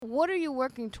what are you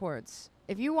working towards?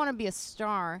 If you want to be a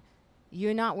star,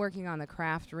 you're not working on the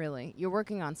craft, really. You're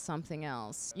working on something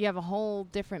else. You have a whole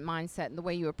different mindset, and the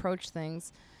way you approach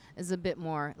things is a bit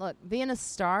more. Look, being a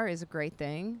star is a great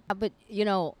thing. But,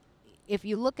 if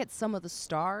you look at some of the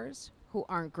stars who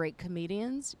aren't great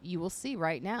comedians, you will see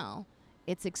right now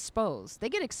it's exposed. They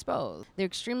get exposed. They're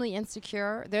extremely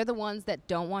insecure. They're the ones that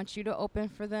don't want you to open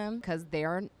for them because they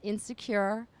are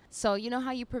insecure. So you know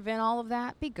how you prevent all of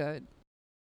that? Be good.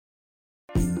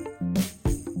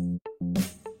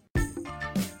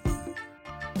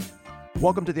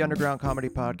 Welcome to the Underground Comedy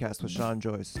Podcast with Sean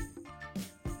Joyce.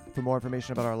 For more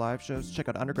information about our live shows, check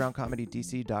out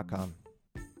undergroundcomedydc.com.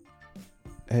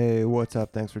 Hey, what's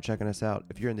up? Thanks for checking us out.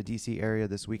 If you're in the DC area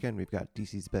this weekend, we've got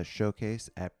DC's Best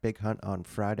Showcase at Big Hunt on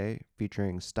Friday,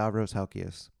 featuring Stavros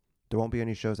Halkias. There won't be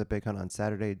any shows at Big Hunt on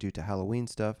Saturday due to Halloween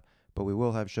stuff, but we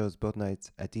will have shows both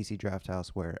nights at DC Draft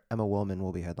House where Emma Willman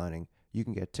will be headlining. You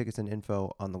can get tickets and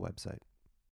info on the website.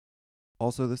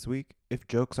 Also this week, if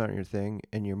jokes aren't your thing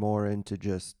and you're more into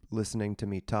just listening to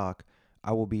me talk,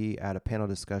 I will be at a panel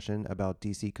discussion about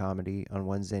DC comedy on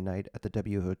Wednesday night at the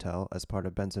W Hotel as part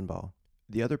of Benson Ball.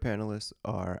 The other panelists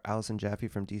are Allison Jaffe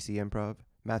from DC Improv,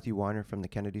 Matthew Weiner from the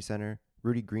Kennedy Center,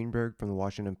 Rudy Greenberg from the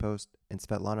Washington Post, and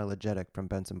Svetlana Lejedek from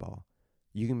Benson Ball.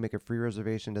 You can make a free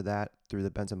reservation to that through the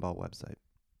Benson Ball website.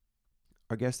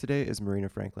 Our guest today is Marina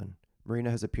Franklin. Marina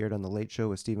has appeared on The Late Show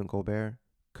with Stephen Colbert,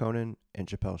 Conan, and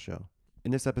Chappelle Show.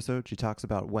 In this episode, she talks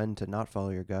about when to not follow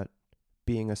your gut,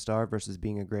 being a star versus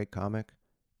being a great comic,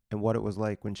 and what it was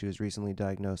like when she was recently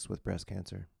diagnosed with breast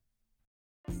cancer.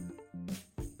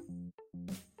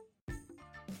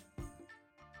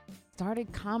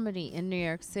 Started comedy in New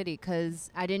York City because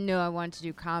I didn't know I wanted to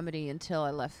do comedy until I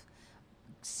left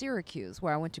Syracuse,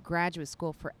 where I went to graduate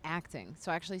school for acting.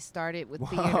 So I actually started with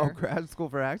theater. Wow, grad school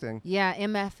for acting. Yeah,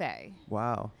 MFA.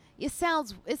 Wow. It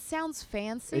sounds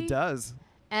fancy. It does.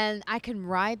 And I can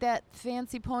ride that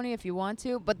fancy pony if you want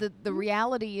to, but the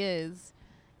reality is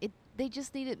they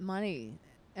just needed money.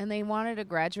 And they wanted a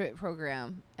graduate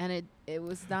program, and it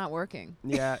was not working.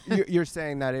 Yeah, you're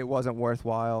saying that it wasn't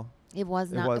worthwhile. It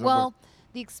was not. Well,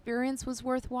 the experience was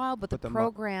worthwhile, but the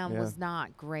program was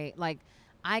not great. Like,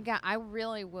 I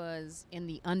really was in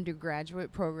the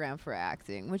undergraduate program for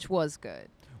acting, which was good.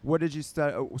 What did you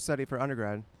study for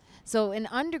undergrad? So in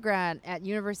undergrad at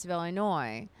University of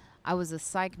Illinois, I was a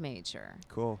psych major.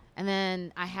 Cool. And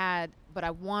then I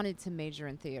wanted to major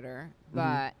in theater,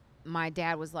 but my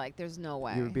dad was like, there's no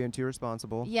way. You were being too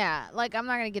responsible. Yeah, like I'm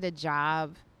not going to get a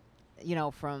job,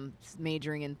 from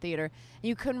majoring in theater. And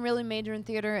you couldn't really major in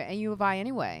theater at U of I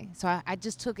anyway. So I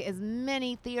just took as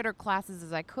many theater classes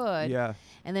as I could. Yeah.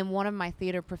 And then one of my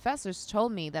theater professors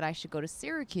told me that I should go to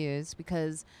Syracuse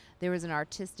because there was an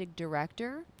artistic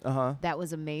director that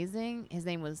was amazing. His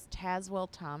name was Tazewell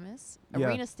Thomas. Yeah.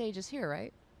 Arena Stage is here,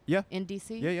 right? Yeah. In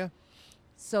D.C.? Yeah.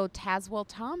 So Tazewell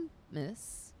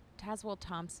Thomas.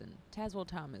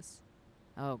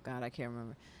 Oh, God, I can't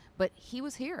remember. But he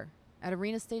was here at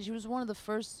Arena Stage. He was one of the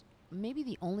first, maybe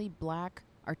the only black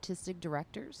artistic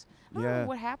directors. I don't know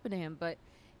what happened to him, but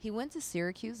he went to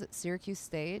Syracuse at Syracuse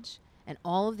Stage, and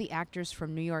all of the actors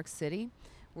from New York City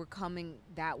were coming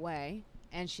that way.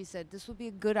 And she said this would be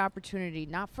a good opportunity,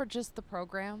 not for just the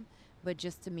program, but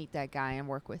just to meet that guy and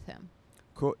work with him.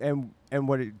 Cool. And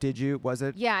was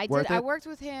it? Yeah, I did. I worked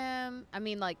with him. I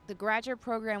mean, like, the graduate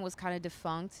program was kind of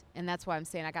defunct, and that's why I'm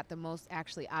saying I got the most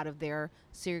actually out of their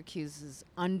Syracuse's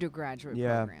undergraduate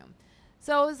program.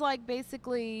 So it was like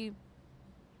basically,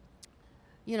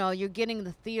 you're getting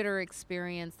the theater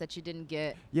experience that you didn't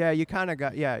get. Yeah, you kind of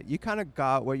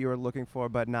got what you were looking for,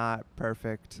 but not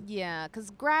perfect. Yeah,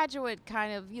 because graduate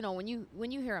kind of, when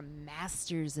you hear a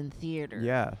master's in theater.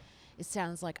 Yeah. It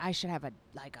sounds like I should have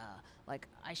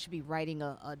I should be writing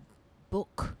a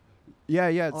book. Yeah.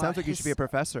 It sounds like you should be a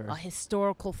professor. A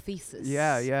historical thesis.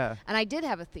 Yeah. And I did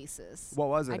have a thesis. What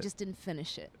was it? I just didn't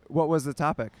finish it. What was the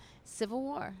topic? Civil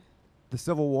War. The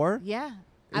Civil War? Yeah.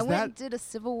 I went and did a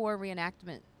Civil War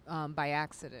reenactment by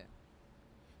accident.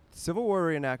 Civil War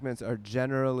reenactments are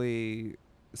generally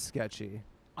sketchy.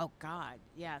 Oh, God,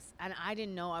 yes. And I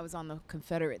didn't know I was on the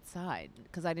Confederate side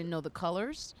because I didn't know the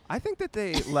colors. I think that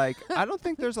they, I don't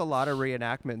think there's a lot of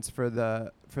reenactments for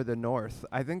the North.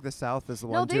 I think the South is the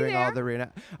one doing all the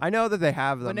reenact. I know that they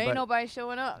have them, but ain't nobody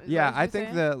showing up. Yeah, I think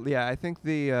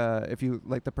if you,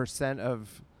 the percent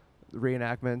of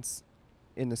reenactments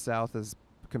in the South is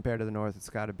compared to the North, it's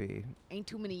got to be. Ain't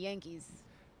too many Yankees.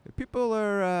 People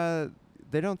are,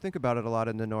 they don't think about it a lot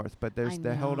in the North, but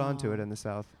they hold on to it in the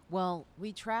South. Well,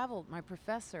 we traveled. My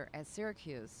professor at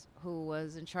Syracuse, who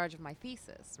was in charge of my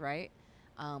thesis, right?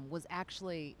 was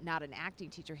actually not an acting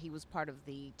teacher. He was part of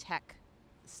the tech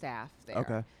staff there.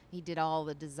 Okay. He did all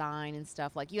the design and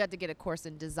stuff. Like, you had to get a course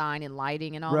in design and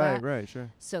lighting and all Right, that. right, sure.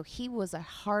 So he was a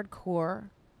hardcore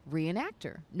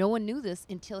reenactor. No one knew this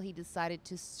until he decided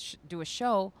to do a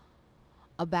show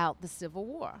about the Civil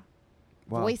War.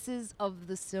 Wow. Voices of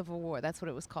the Civil War. That's what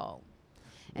it was called.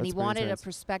 And he That's pretty wanted intense. a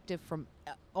perspective from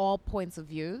all points of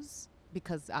views,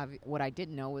 because what I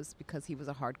didn't know was because he was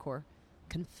a hardcore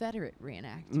Confederate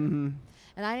reenactor. Mm-hmm.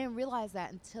 And I didn't realize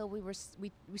that until we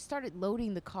started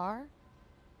loading the car,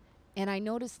 and I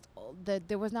noticed that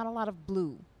there was not a lot of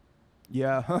blue.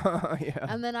 Yeah. Yeah.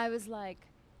 And then I was like,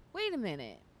 wait a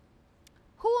minute,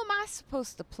 who am I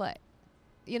supposed to play?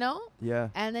 You know? Yeah.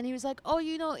 And then he was like, oh,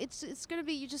 it's going to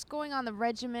be, you're just going on the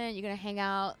regiment. You're going to hang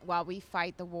out while we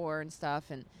fight the war and stuff.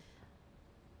 And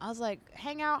I was like,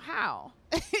 hang out how?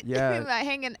 Yeah.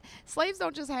 Like slaves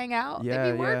don't just hang out. Yeah,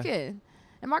 They be yeah. working.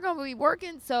 Am I going to be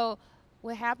working? So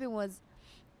what happened was,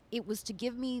 it was to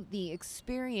give me the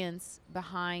experience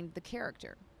behind the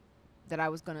character that I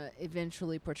was going to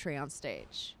eventually portray on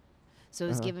stage. So it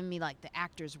was giving me like the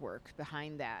actor's work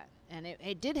behind that. And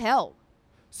it did help.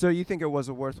 So you think it was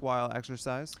a worthwhile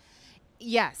exercise?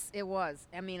 Yes, it was.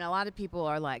 I mean, a lot of people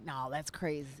are like, no, that's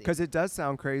crazy. Because it does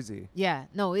sound crazy. Yeah,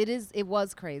 no, it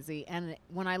was crazy. And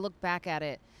when I look back at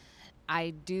it, I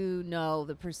do know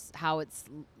how it's,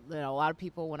 a lot of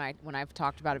people, when I've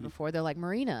talked about it before, they're like,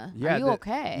 Marina, Yeah, are you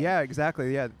okay? Yeah,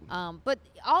 exactly. Yeah. But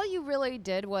all you really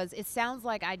did was, it sounds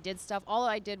like I did stuff. All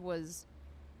I did was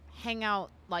hang out,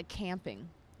 like camping.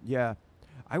 Yeah.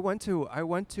 I went to a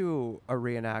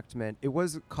reenactment. It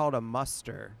was called a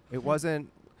muster. It wasn't,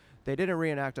 they didn't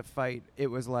reenact a fight. It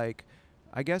was like,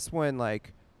 I guess when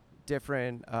like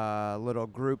different little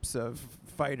groups of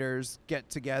fighters get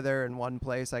together in one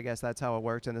place. I guess that's how it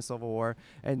worked in the Civil War.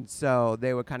 And so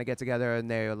they would kind of get together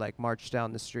and they would like march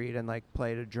down the street and like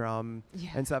play the drum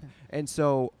and stuff. And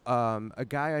so a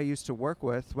guy I used to work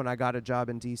with when I got a job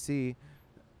in DC,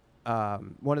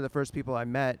 one of the first people I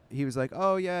met, he was like,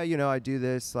 oh yeah, I do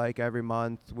this like every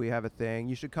month. We have a thing.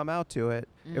 You should come out to it.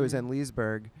 It was in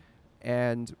Leesburg.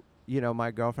 And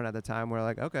my girlfriend at the time, we're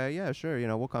like, okay, yeah, sure,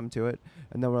 we'll come to it.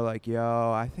 And then we're like,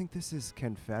 yo, I think this is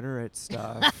Confederate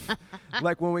stuff.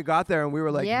 Like when we got there and we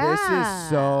were like, this is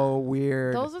so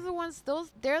weird. Those are the ones,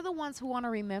 they're the ones who want to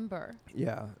remember.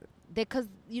 Yeah. Because,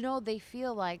 they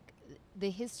feel like the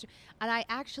history. And I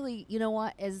actually,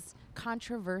 as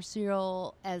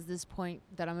controversial as this point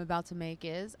that I'm about to make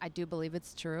is, I do believe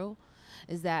it's true,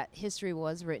 is that history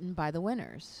was written by the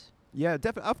winners. Yeah,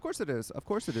 definitely. Of course it is. Of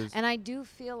course it is. And I do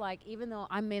feel like, even though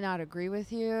I may not agree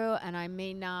with you and I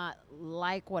may not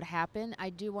like what happened, I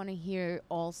do want to hear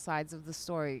all sides of the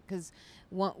story, because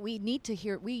we need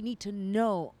to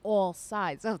know all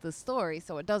sides of the story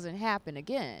so it doesn't happen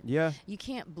again. Yeah. You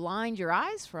can't blind your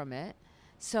eyes from it.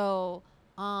 So,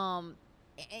 and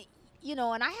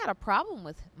I had a problem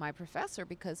with my professor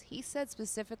because he said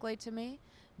specifically to me,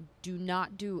 do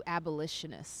not do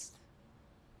abolitionists.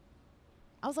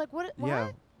 I was like, what?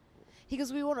 Yeah. He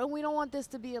goes, we don't want this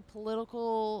to be a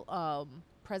political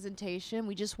presentation.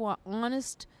 We just want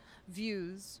honest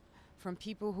views from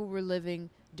people who were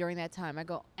living during that time. I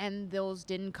go, and those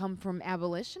didn't come from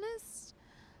abolitionists?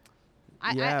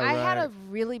 I had a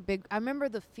really big, I remember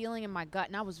the feeling in my gut,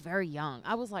 and I was very young.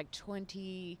 I was like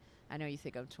 20, I know you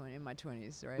think I'm 20, in my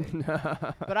 20s,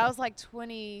 right? But I was like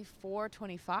 24,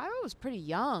 25. I was pretty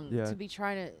young to be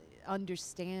trying to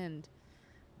understand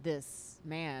this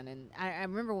man. And I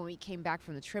remember when we came back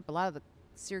from the trip, a lot of the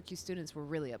Syracuse students were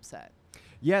really upset.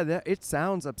 Yeah, it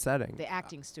sounds upsetting. The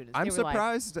acting students. I'm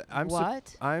surprised. Like,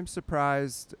 I'm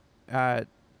surprised at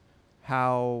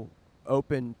how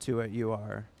open to it you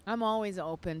are. I'm always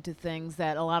open to things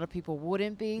that a lot of people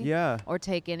wouldn't be. Yeah. Or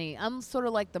take any. I'm sort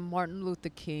of like the Martin Luther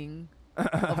King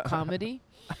of comedy.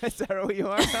 Is that who you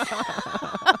are?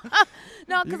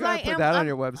 No, because I am. Put that on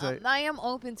your website. I am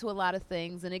open to a lot of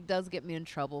things, and it does get me in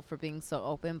trouble for being so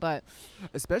open. But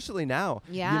especially now,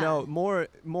 yeah, more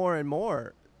and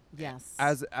more. Yes.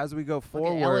 As we go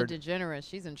forward. Look at Ellen DeGeneres,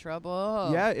 she's in trouble.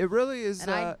 Yeah, it really is.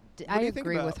 And I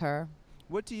agree with her.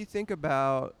 What do you think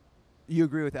about? You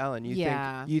agree with Ellen?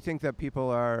 You think that people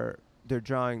they're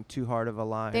drawing too hard of a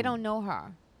line? They don't know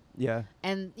her. Yeah.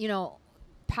 And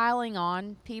piling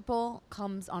on people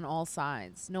comes on all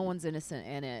sides. No one's innocent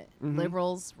in it. Mm-hmm.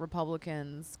 Liberals,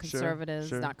 Republicans, conservatives,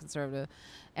 sure. not conservative.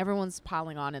 Everyone's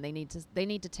piling on, and they need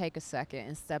to take a second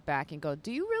and step back and go,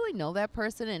 do you really know that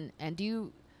person? And do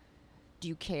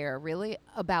you care really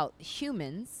about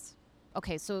humans?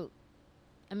 Okay, so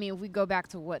I mean, if we go back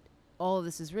to what all of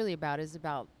this is really about, is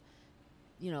about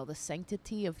the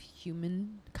sanctity of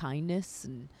human kindness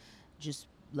and just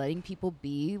letting people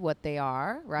be what they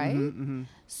are, right? Mm-hmm.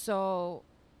 So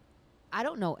I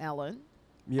don't know Ellen,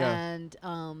 Yeah. and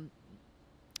I'm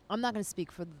not going to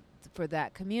speak for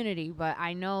that community, but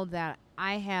I know that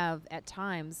I have at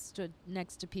times stood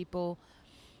next to people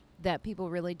that people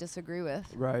really disagree with,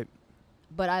 Right.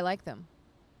 but I like them.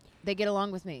 They get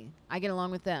along with me. I get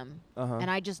along with them. Uh-huh. And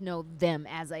I just know them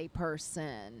as a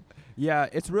person. Yeah,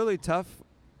 it's really tough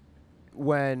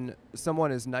when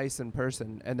someone is nice in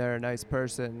person and they're a nice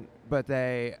person, but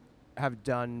they have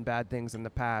done bad things in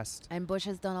the past. And Bush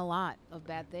has done a lot of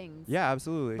bad things. Yeah,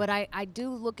 absolutely. But I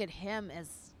do look at him as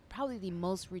probably the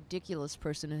most ridiculous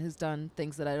person who's done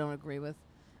things that I don't agree with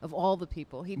of all the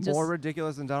people. He More just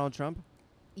ridiculous than Donald Trump?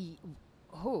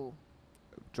 who?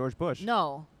 George Bush.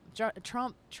 No.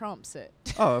 Trump trumps it.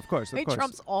 Oh, of course, of He course.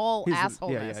 trumps all He's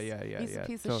assholeness. yeah. He's a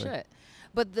piece totally. of shit.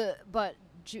 But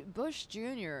Bush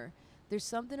Jr., there's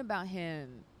something about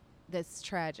him that's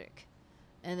tragic.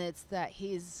 And it's that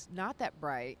he's not that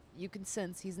bright. You can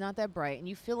sense he's not that bright. And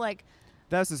you feel like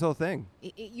That's his whole thing.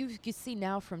 you see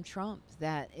now from Trump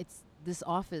that this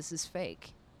office is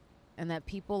fake. And that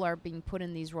people are being put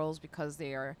in these roles because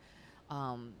they are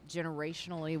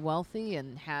generationally wealthy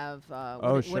and have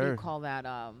what do you call that?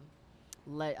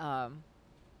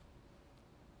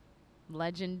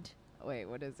 Legend. Wait,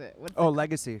 what is it? What's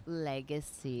Legacy.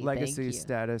 Legacy. Legacy Thank you.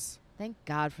 status. Thank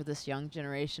God for this young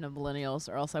generation of millennials,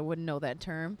 or else I wouldn't know that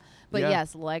term. But Yeah.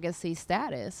 yes, legacy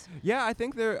status. Yeah, I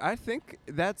think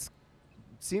that's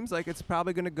seems like it's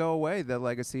probably going to go away, the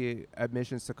legacy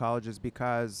admissions to colleges,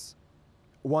 because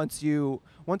once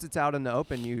it's out in the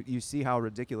open, you see how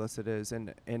ridiculous it is,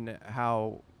 and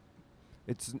how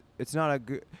it's not a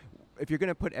good. If you're going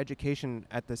to put education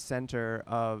at the center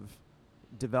of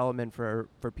development for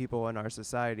people in our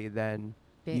society, then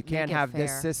you can't have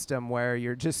this system where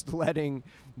you're just letting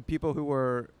people who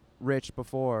were rich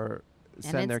before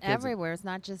send their it's kids. everywhere. It's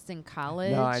not just in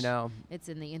college. No, I know. It's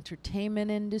in the entertainment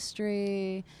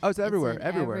industry. Oh, it's everywhere.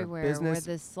 Everywhere. Business.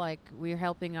 Where this, like, we're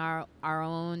helping our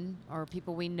own, or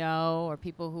people we know, or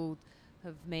people who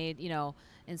have made,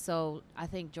 And so I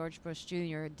think George Bush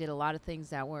Jr. did a lot of things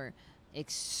that were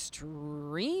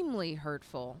extremely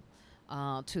hurtful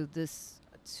to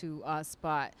us.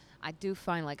 But I do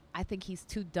find, I think he's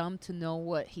too dumb to know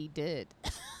what he did.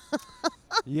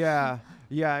 Yeah.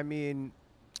 I mean,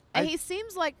 and he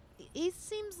seems like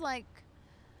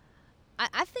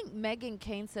I think Meghan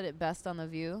Kane said it best on The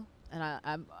View, and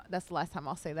I'm that's the last time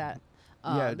I'll say that.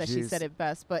 That she said it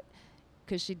best, but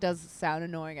because she does sound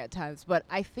annoying at times. But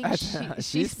I think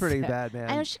she's pretty bad, man.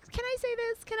 I know. Can I say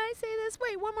this? Can I say this?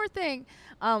 Wait, one more thing.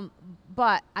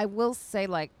 But I will say,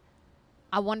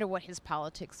 I wonder what his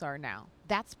politics are now.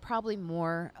 That's probably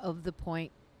more of the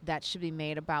point that should be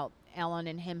made about Ellen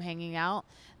and him hanging out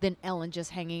than Ellen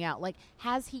just hanging out.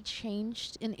 Has he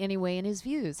changed in any way in his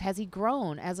views? Has he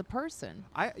grown as a person?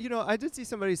 I did see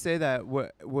somebody say that,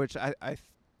 which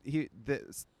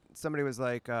somebody was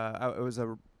like, it was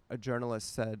a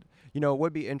journalist said, it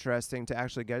would be interesting to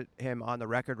actually get him on the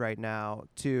record right now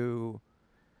to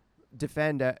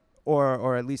defend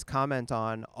or at least comment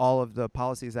on all of the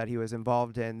policies that he was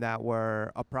involved in that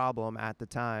were a problem at the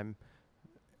time.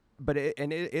 But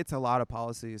it's a lot of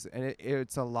policies, and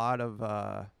it's a lot of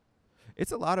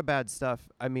bad stuff.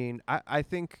 I mean, I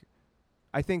think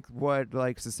what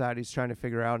society's trying to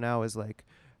figure out now is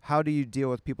how do you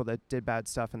deal with people that did bad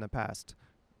stuff in the past?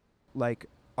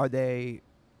 Are they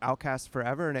outcast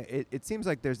forever? And it seems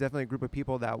like there's definitely a group of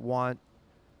people that want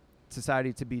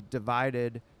society to be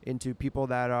divided into people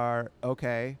that are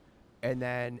okay, and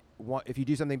then if you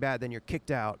do something bad, then you're kicked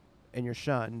out and you're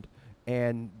shunned,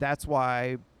 and that's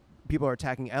why people are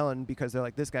attacking Ellen, because they're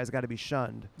like, this guy's got to be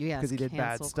shunned because he did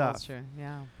bad stuff. Culture.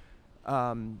 Yeah.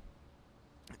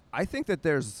 I think that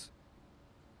there's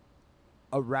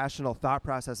a rational thought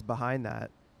process behind that.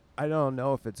 I don't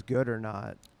know if it's good or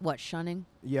not. What, shunning?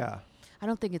 Yeah. I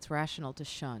don't think it's rational to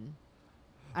shun.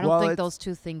 I don't think those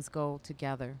two things go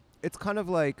together. It's kind of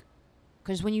like,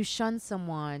 because when you shun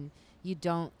someone, you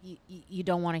don't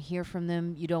want to hear from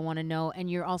them. You don't want to know,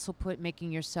 and you're also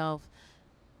making yourself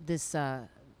this a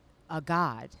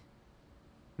god.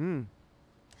 And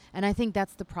I think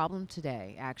that's the problem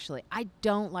today. Actually, I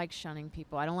don't like shunning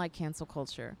people. I don't like cancel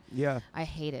culture. Yeah. I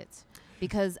hate it,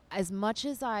 because as much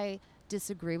as I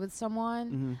disagree with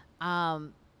someone, I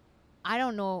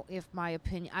don't know if my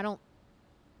opinion.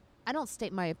 I don't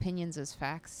state my opinions as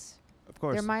facts. Of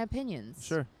course. They're my opinions.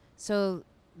 Sure. So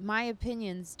my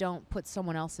opinions don't put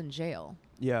someone else in jail.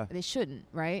 Yeah. They shouldn't,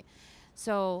 right?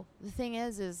 So the thing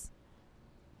is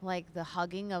the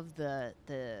hugging of the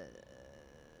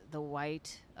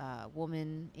white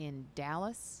woman in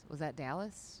Dallas. Was that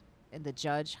Dallas? the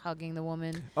judge hugging the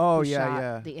woman Oh who yeah, shot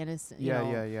yeah. the innocent,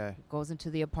 Yeah. goes into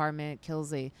the apartment,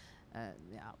 kills a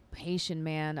Haitian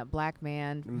man, a black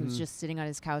man who's just sitting on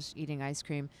his couch eating ice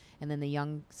cream, and then the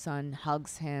young son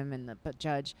hugs him, and the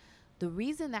judge. The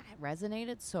reason that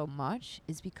resonated so much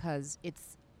is because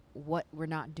it's what we're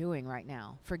not doing right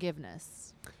now.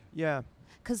 Forgiveness. Yeah.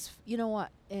 Because you know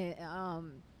what?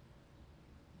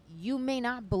 You may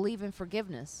not believe in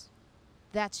forgiveness.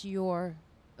 That's your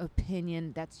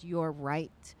opinion. That's your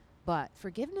right. But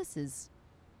forgiveness is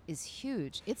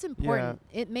huge. It's important.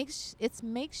 It makes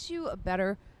you a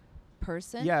better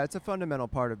person. Yeah, it's a fundamental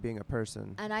part of being a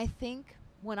person. And I think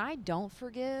when I don't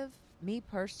forgive, me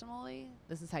personally,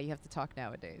 this is how you have to talk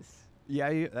nowadays.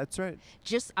 Yeah, that's right.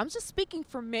 I'm just speaking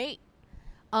for me.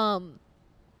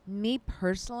 Me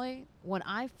personally, when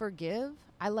I forgive,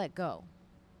 I let go.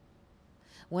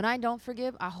 When I don't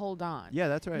forgive, I hold on. Yeah,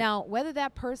 that's right. Now, whether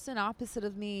that person opposite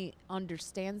of me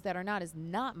understands that or not is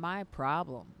not my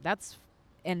problem.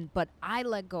 But I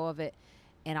let go of it,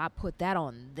 and I put that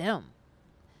on them,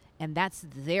 and that's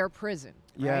their prison.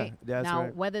 Right? Yeah, that's now,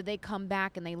 right. whether they come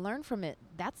back and they learn from it,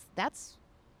 that's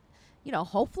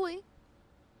hopefully.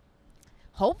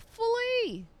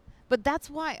 But that's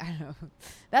why I don't know.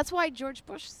 That's why George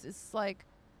Bush is like,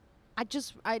 I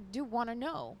do want to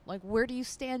know, like, where do you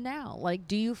stand now? Like,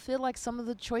 do you feel like some of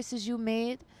the choices you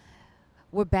made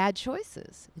were bad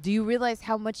choices? Do you realize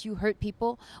how much you hurt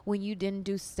people when you didn't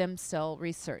do stem cell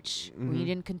research? When you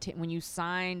didn't when you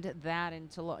signed that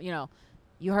into law?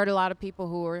 You hurt a lot of people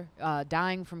who were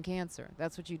dying from cancer.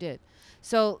 That's what you did.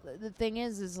 So the thing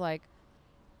is like,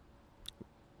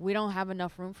 we don't have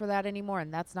enough room for that anymore,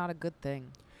 and that's not a good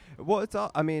thing. Well, it's all.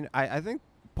 I mean, I think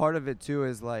part of it too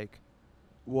is like,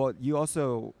 well, you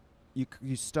also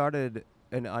you started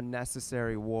an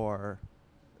unnecessary war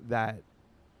that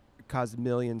caused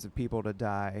millions of people to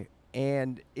die,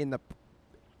 and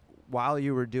while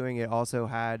you were doing it, also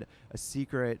had a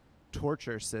secret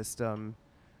torture system.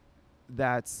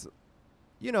 That's,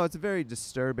 it's very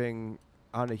disturbing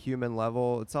on a human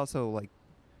level. It's also like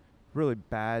really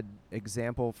bad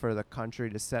example for the country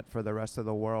to set for the rest of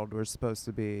the world. We're supposed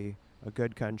to be a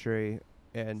good country,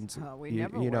 and we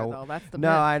never were, though. That's the no,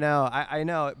 myth. I know, I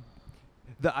know.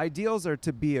 The ideals are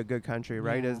to be a good country,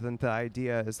 right? Yeah. Isn't the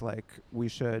idea is like we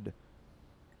should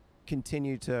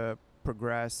continue to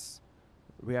progress.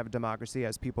 We have a democracy.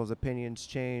 As people's opinions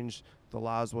change, the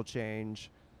laws will change,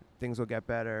 things will get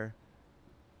better,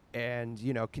 and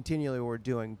continually we're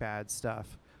doing bad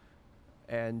stuff,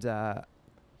 and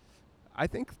I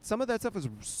think some of that stuff is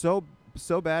so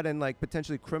bad and like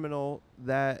potentially criminal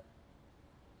that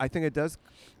I think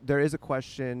there is a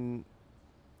question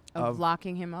of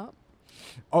locking him up.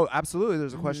 Oh, absolutely.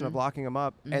 There's a question of locking him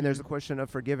up, and there's a question of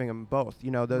forgiving him both.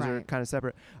 Those are kind of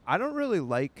separate. I don't really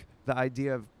like the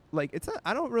idea of like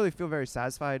I don't really feel very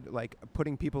satisfied like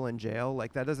putting people in jail.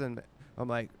 Like that doesn't. I'm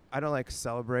like, I don't like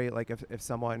celebrate like if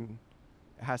someone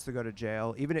has to go to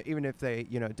jail, even if they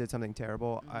did something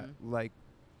terrible. I like.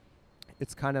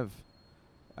 It's kind of,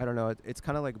 I don't know. It's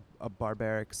kind of like a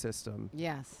barbaric system.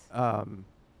 Yes. And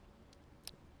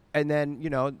then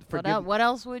what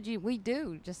else would we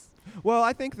do? Just well,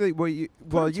 I think that you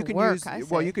can work,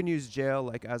 use you can use jail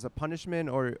like as a punishment,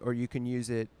 or you can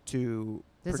use it to.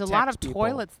 There's a protect lot of people.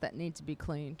 toilets that need to be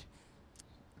cleaned.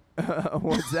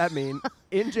 What does that mean?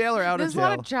 In jail or out of jail? There's a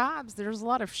lot of jobs. There's a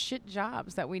lot of shit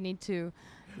jobs that we need to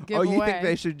give away. Oh, you think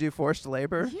they should do forced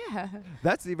labor? Yeah.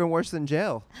 That's even worse than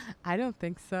jail. I don't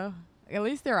think so. At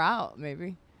least they're out,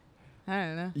 maybe. I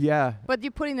don't know. Yeah. But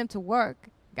you're putting them to work.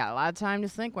 Got a lot of time to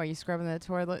think while you're scrubbing that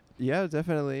toilet. Yeah,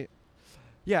 definitely.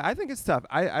 Yeah, I think it's tough.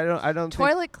 I don't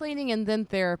toilet cleaning and then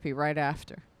therapy right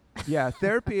after. Yeah,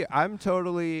 therapy. I'm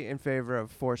totally in favor of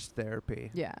forced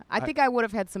therapy. Yeah. I think I would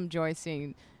have had some joy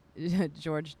seeing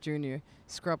George Jr.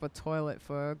 scrub a toilet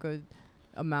for a good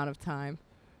amount of time.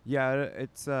 Yeah,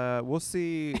 it's we'll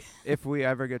see if we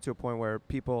ever get to a point where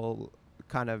people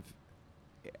kind of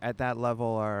at that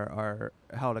level are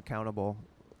held accountable.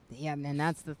 Yeah, man,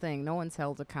 that's the thing. No one's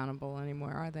held accountable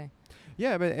anymore, are they?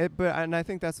 Yeah, but I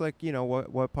think that's like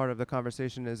what part of the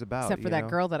conversation is about. Except for that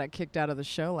girl that I kicked out of the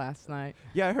show last night.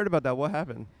 Yeah, I heard about that. What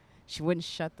happened? She wouldn't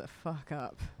shut the fuck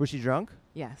up. Was she drunk?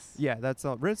 Yes. Yeah, that's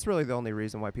really the only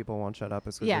reason why people won't shut up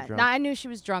is because they're drunk. No, I knew she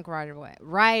was drunk right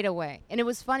away. And it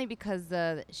was funny because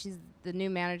she's the new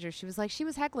manager. She was like, she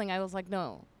was heckling. I was like,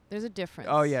 no, there's a difference.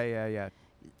 Oh yeah.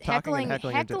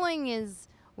 Heckling is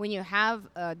when you have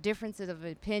differences of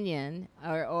opinion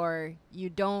or you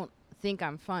don't think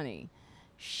I'm funny.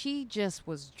 She just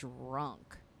was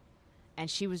drunk, and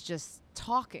she was just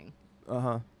talking.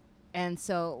 Uh-huh. And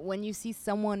so when you see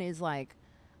someone is like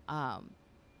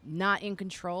not in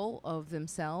control of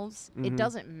themselves, it Mhm.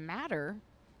 doesn't matter.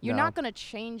 You're No. not going to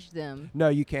change them. No,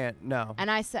 you can't. No.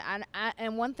 And I said,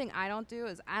 and one thing I don't do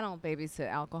is I don't babysit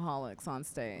alcoholics on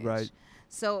stage. Right.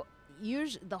 So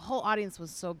usually the whole audience was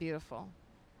so beautiful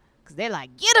because they're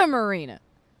like, "Get her, Marina,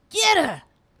 get her."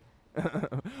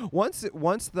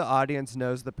 once the audience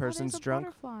knows the person's there's a drunk.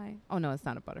 Butterfly. Oh no, it's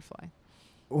not a butterfly.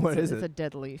 What is It's it? a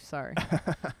dead leaf. Sorry.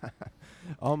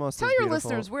 Almost. Tell as your beautiful.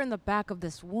 listeners we're in the back of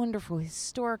this wonderful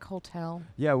historic hotel.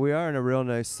 Yeah, we are in a real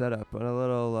nice setup on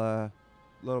a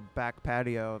little back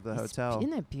patio of the hotel.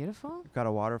 Isn't it beautiful? Got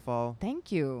a waterfall.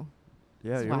 Thank you.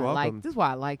 Yeah, This is you're why I welcome. this is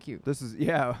why I like you. This is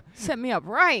yeah. Set me up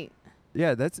right.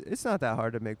 Yeah, it's not that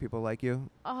hard to make people like you.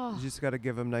 Oh, You just got to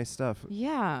give them nice stuff.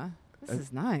 yeah. This Uh,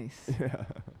 is nice. Yeah.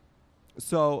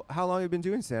 So, how long have you been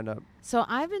doing stand up? So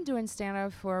I've been doing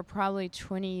stand-up for probably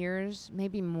 20 years,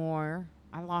 maybe more.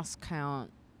 I lost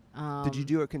count. Did you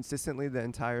do it consistently the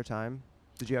entire time?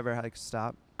 Did you ever like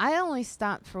stop? I only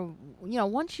stopped for,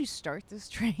 once you start this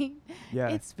train, Yeah.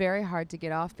 it's very hard to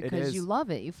get off because you is. love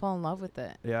it. You fall in love with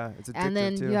it. Yeah, it's addictive And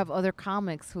then too. you have other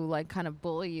comics who like kind of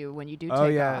bully you when you do Oh,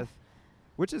 take yeah. off.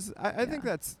 Which is I think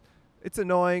Yeah. it's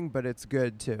annoying, but it's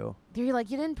good too. They're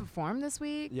like, you didn't perform this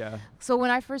week? Yeah. So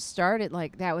when I first started,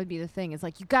 like, that would be the thing. It's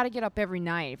like, you got to get up every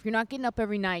night. If you're not getting up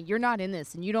every night, you're not in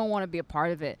this, and you don't want to be a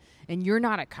part of it, and you're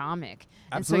not a comic.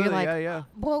 Absolutely. And so you're like, yeah.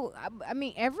 well, I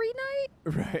mean, every night?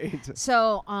 Right.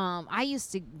 So I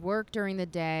used to work during the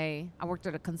day. I worked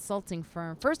at a consulting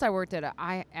firm. First, I worked at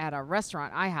a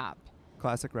restaurant, IHOP.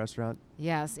 Classic restaurant.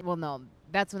 Yes. Well, no,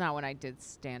 that's not when I did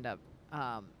stand-up.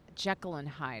 Jekyll and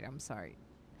Hyde, I'm sorry.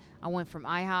 I went from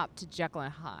IHOP to Jekyll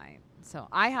and Hyde. So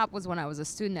IHOP was when I was a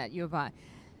student at U of I.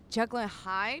 Jekyll and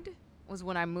Hyde was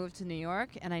when I moved to New York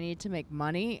and I needed to make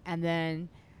money. And then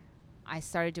I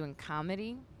started doing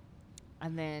comedy.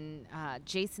 And then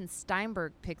Jason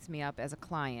Steinberg picked me up as a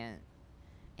client.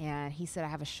 And he said, I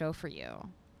have a show for you.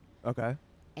 Okay.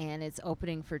 And it's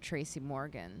opening for Tracy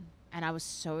Morgan. And I was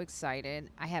so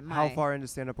excited. I had How far into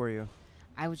stand up were you?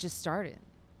 I was just started.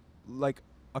 Like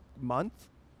a month?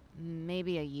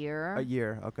 Maybe a year. A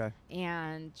year. Okay.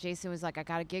 And Jason was like, I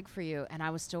got a gig for you. And I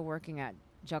was still working at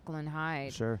Jekyll and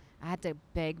Hyde. Sure. I had to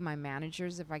beg my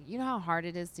managers you know how hard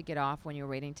it is to get off when you're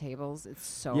waiting tables? It's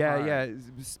so Yeah, hard. yeah.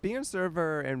 Being a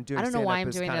server and doing I don't know why I'm stand-up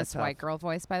is doing kinda this tough. white girl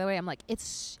voice, by the way. I'm like,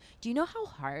 do you know how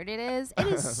hard it is? It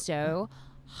is so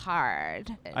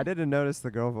hard. I didn't notice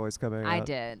the girl voice coming out. I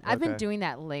did. I've been Okay. doing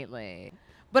that lately.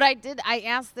 But I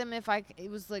asked them if it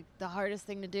was like the hardest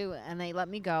thing to do, and they let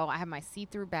me go. I had my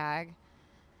see-through bag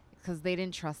because they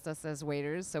didn't trust us as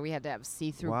waiters, so we had to have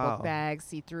see-through Wow. book bags,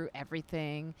 see-through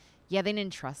everything. Yeah, they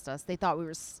didn't trust us. They thought we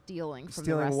were stealing from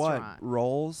Stealing the what? restaurant.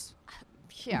 Rolls?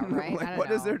 Yeah, right. Like, I don't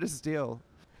what is know. there to steal?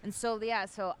 And so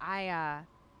I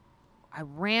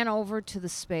ran over to the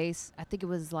space. I think it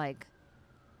was like,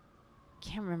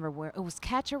 can't remember where. It was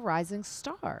Catch a Rising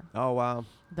Star, Oh, wow.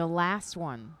 the last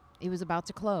one. It was about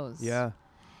to close. Yeah.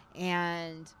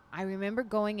 And I remember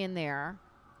going in there,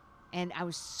 and I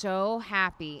was so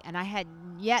happy. And I had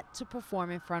yet to perform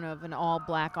in front of an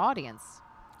all-black audience.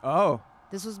 Oh.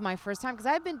 This was my first time because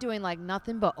I've been doing like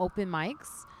nothing but open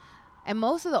mics, and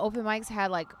most of the open mics had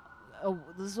like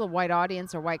this was a white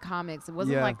audience or white comics. It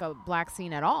wasn't Yeah. like a black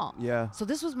scene at all. Yeah. So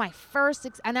this was my first,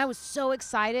 and I was so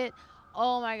excited.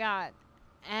 Oh my God,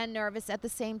 and nervous at the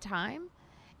same time,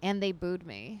 and they booed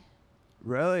me.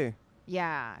 Really?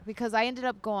 Yeah, because I ended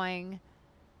up going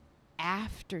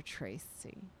after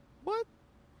Tracy. What?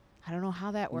 I don't know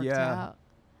how that worked Yeah. out.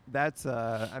 That's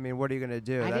I mean, what are you going to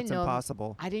do? I That's didn't know-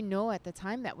 impossible. I didn't know at the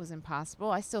time that was impossible.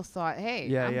 I still thought, hey,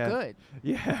 Yeah, I'm yeah. good.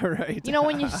 Yeah, right. You know,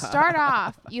 when you start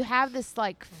off, you have this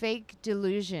like fake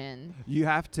delusion You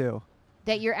have to.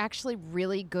 that you're actually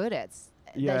really good at,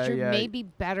 Yeah, that you're yeah. maybe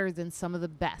better than some of the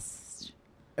best.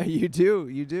 You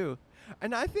do.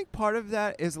 And I think part of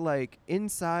that is like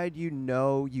inside you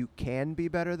know you can be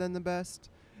better than the best,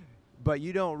 but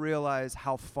you don't realize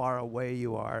how far away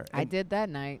you are. I did that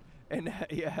night. And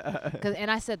yeah. And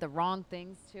I said the wrong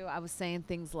things too. I was saying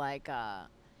things like, I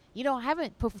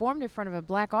haven't performed in front of a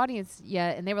black audience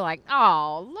yet. And they were like,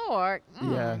 oh, Lord,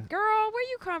 Yeah. girl, where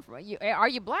you come from? Are you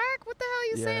black? What the hell are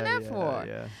you saying that for?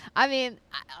 Yeah. I mean,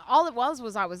 all it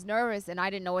was I was nervous and I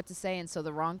didn't know what to say. And so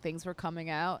the wrong things were coming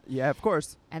out. Yeah, of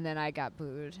course. And then I got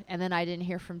booed. And then I didn't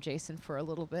hear from Jason for a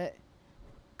little bit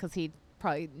because he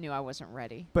probably knew I wasn't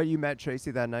ready. But you met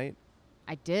Tracy that night?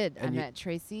 I did. And I you- met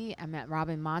Tracy. I met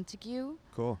Robin Montague,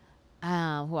 Cool. who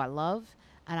I love.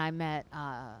 And I met,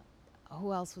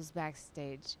 who else was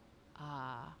backstage?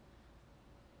 I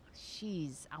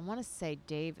want to say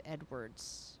Dave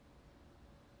Edwards.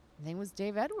 I think it was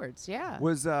Dave Edwards, yeah.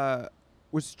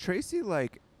 Was Tracy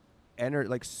like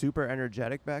like super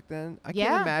energetic back then. I Yeah.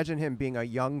 can't imagine him being a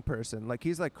young person. Like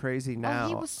he's like crazy now. Oh,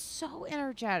 he was so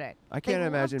energetic. I They can't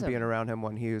imagine loved being him. around him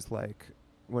when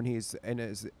he's in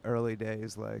his early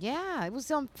days. Like Yeah, it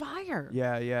was on fire.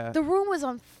 yeah. The room was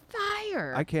on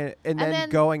fire. I can't. And And then then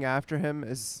going after him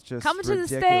is just coming to the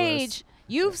ridiculous. stage.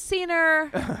 You've seen her.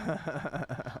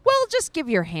 Well, just give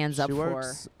your hands up She for her.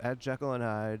 works at Jekyll and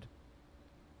Hyde.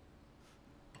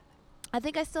 I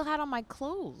think I still had on my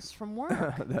clothes from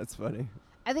work. That's funny.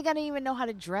 I think I didn't even know how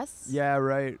to dress. Yeah,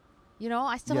 right. You know,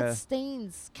 I still Yeah. had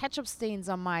stains, ketchup stains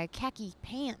on my khaki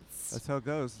pants. That's how it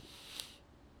goes.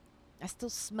 I still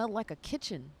smelled like a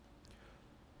kitchen.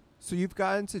 So you've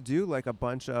gotten to do like a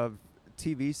bunch of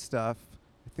TV stuff.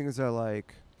 Things are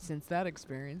like Since that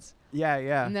experience.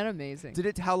 yeah. Isn't that amazing?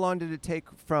 How long did it take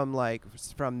from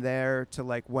there to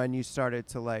like when you started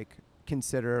to like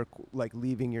consider like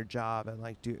leaving your job and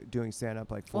like doing stand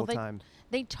up like full time?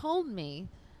 They told me,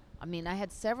 I mean, I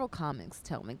had several comics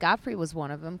tell me. Godfrey was one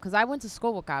of them because I went to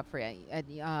school with Godfrey at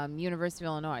University of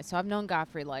Illinois. So I've known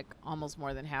Godfrey like almost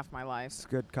more than half my life. It's a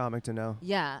good comic to know.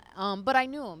 Yeah, but I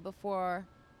knew him before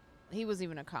he was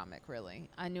even a comic, really.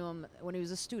 I knew him when he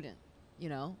was a student, you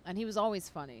know, and he was always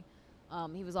funny.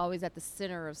 He was always at the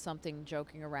center of something,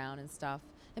 joking around and stuff.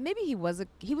 And maybe he was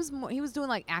doing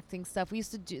like acting stuff. We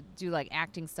used to do like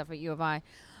acting stuff at U of I.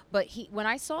 But when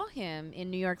I saw him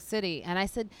in New York City, and I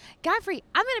said, Godfrey,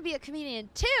 I'm going to be a comedian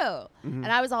too. Mm-hmm. And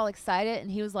I was all excited, and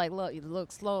he was like,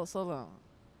 look, slow down.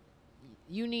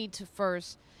 You need to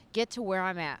first get to where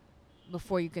I'm at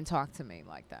before you can talk to me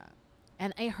like that.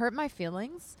 And it hurt my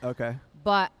feelings. Okay.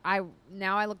 But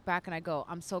now I look back and I go,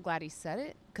 I'm so glad he said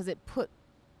it because it put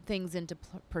things into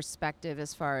perspective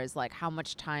as far as like how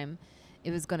much time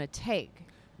it was going to take.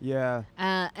 Yeah.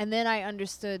 And then I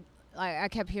understood, I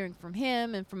kept hearing from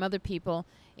him and from other people,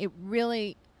 it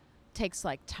really takes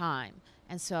like time.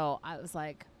 And so I was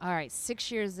like, all right,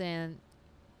 6 years in,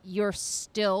 you're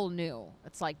still new.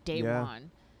 It's like day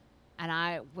one. And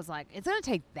I was like, it's going to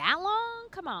take that long?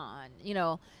 Come on, you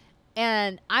know.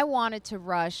 And I wanted to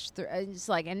rush through. It's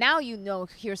like, and now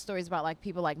hear stories about like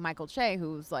people like Michael Che,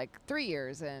 who's like 3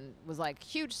 years and was like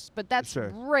huge, but that's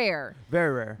rare.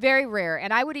 Very rare. Very rare.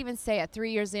 And I would even say at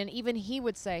 3 years in, even he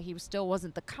would say he still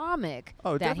wasn't the comic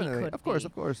that definitely. he could Of course, be.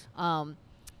 of course.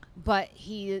 But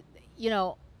he, you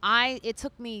know, it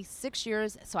took me 6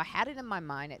 years, so I had it in my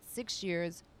mind at 6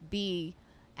 years, be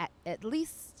at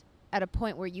least at a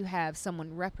point where you have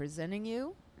someone representing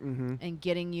you and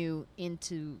getting you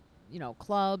into, you know,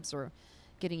 clubs or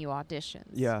getting you auditions.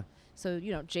 Yeah. So,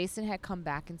 you know, Jason had come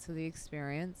back into the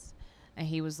experience and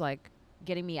he was like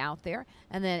getting me out there.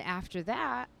 And then after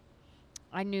that,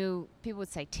 I knew people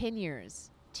would say 10 years.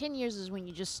 10 years is when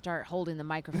you just start holding the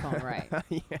microphone right.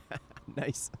 Yeah.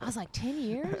 Nice. I was like, 10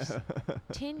 years?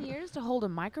 10 years to hold a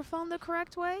microphone the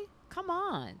correct way? Come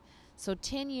on. So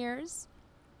 10 years.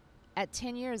 At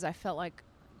 10 years, I felt like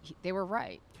they were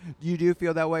right. You do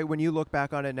feel that way when you look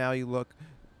back on it now, you look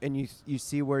and you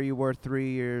see where you were 3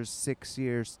 years, 6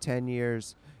 years, 10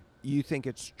 years. You think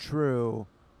it's true.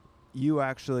 You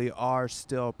actually are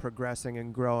still progressing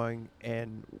and growing.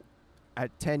 And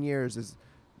at 10 years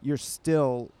you're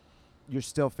still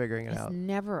figuring it out. It's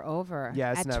never over.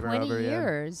 Yeah, it's at never 20 over, yeah.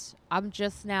 years, I'm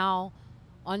just now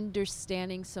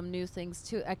understanding some new things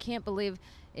too. I can't believe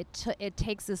it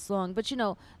takes this long. But, you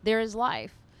know, there is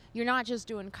life. You're not just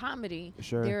doing comedy.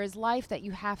 Sure. There is life that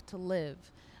you have to live.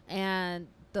 And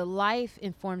the life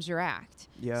informs your act.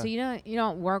 Yeah. So you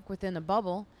don't work within a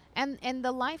bubble. And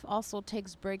the life also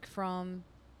takes break from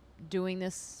doing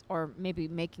this or maybe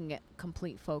making it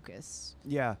complete focus.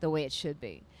 Yeah. The way it should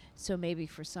be. So maybe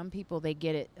for some people they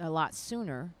get it a lot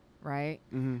sooner, right?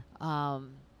 Mm-hmm.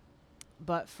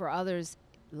 But for others,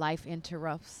 life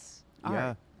interrupts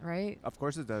art, right? Of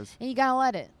course it does. And you gotta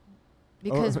let it,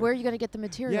 because where are you gonna get the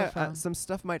material from? Some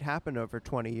stuff might happen over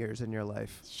 20 years in your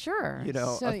life. Sure. You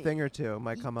know, so a thing or two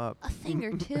might come up. A thing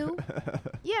or two.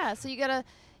 Yeah. So you gotta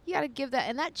give that,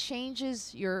 and that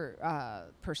changes your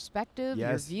perspective,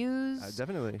 your views,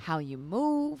 definitely. how you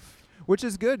move, which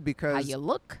is good because how you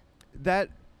look. That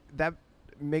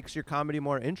makes your comedy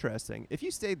more interesting. If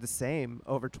you stayed the same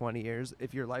over 20 years,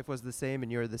 if your life was the same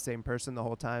and you were the same person the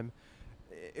whole time,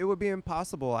 it would be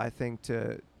impossible, I think,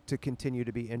 to continue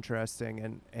to be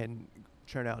interesting and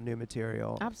churn out new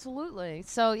material. Absolutely.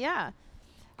 So, yeah,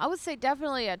 I would say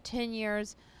definitely at 10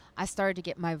 years, I started to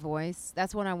get my voice.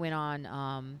 That's when I went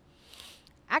on.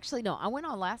 Actually, no, I went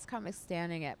on Last Comic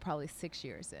Standing at probably 6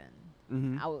 years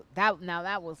in. Mm-hmm.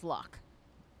 That was luck.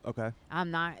 Okay.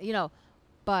 I'm not,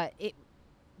 but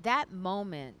that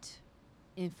moment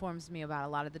informs me about a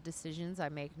lot of the decisions I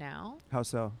make now. How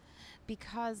so?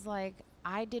 Because, like,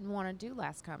 I didn't want to do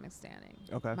Last Comic Standing.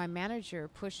 Okay. My manager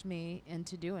pushed me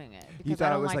into doing it because You thought I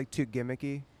it don't was like too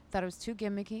gimmicky? thought it was too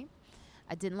gimmicky.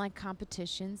 I didn't like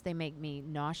competitions. They make me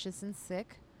nauseous and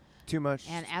sick. Too much.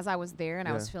 And as I was there and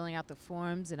I Yeah. was filling out the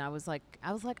forms and I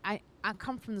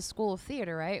come from the school of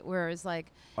theater, right? Where it's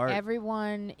like Art.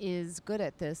 everyone is good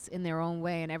at this in their own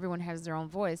way and everyone has their own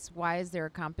voice. Why is there a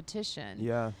competition?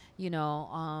 Yeah. You know,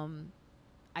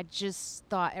 I just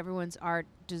thought everyone's art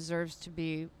deserves to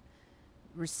be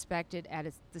respected at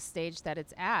the stage that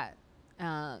it's at.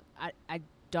 I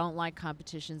don't like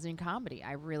competitions in comedy.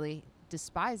 I really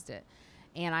despised it.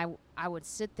 And I would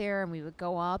sit there and we would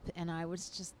go up and I was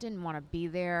just didn't want to be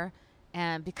there.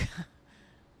 And because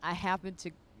I happened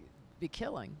to be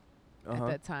killing at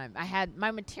that time.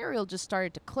 My material just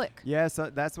started to click. Yeah, so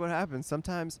that's what happens.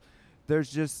 Sometimes there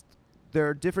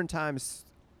are different times,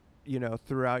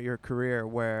 throughout your career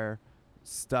where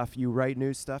you write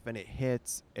new stuff and it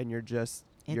hits and you're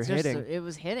hitting. It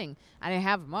was hitting. I didn't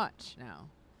have much now.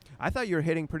 I thought you were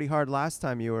hitting pretty hard last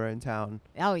time you were in town.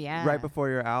 Oh yeah. Right before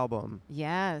your album.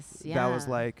 Yes. Yeah. That was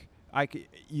like I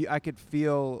could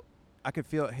feel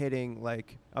it hitting.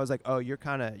 Like I was like, oh, you're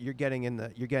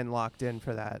getting locked in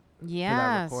for that.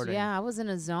 Yes. Recording. Yeah. I was in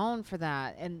a zone for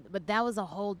that, but that was a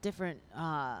whole different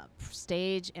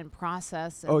stage and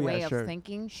process and way of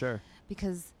thinking. Sure.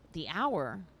 Because the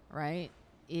hour, right,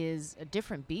 is a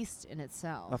different beast in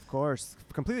itself. Of course,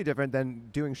 completely different than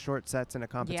doing short sets in a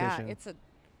competition. Yeah,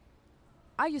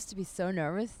 I used to be so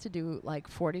nervous to do like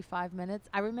 45 minutes.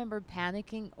 I remember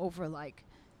panicking over like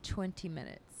 20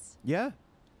 minutes. Yeah.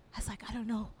 I was like, I don't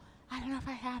know if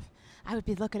I have. I would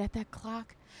be looking at that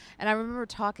clock. And I remember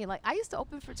talking, like, I used to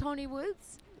open for Tony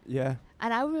Woods. Yeah.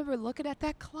 And I remember looking at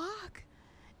that clock.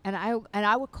 And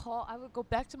I would go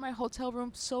back to my hotel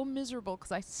room so miserable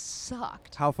because I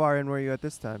sucked. How far in were you at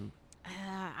this time?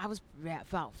 I was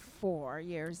about 4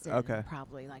 years in, Okay.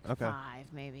 probably like Okay. 5,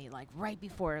 maybe, like right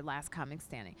before Last Comic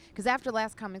Standing. Because after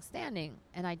Last Comic Standing,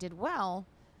 and I did well,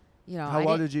 How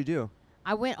well did you do?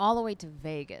 I went all the way to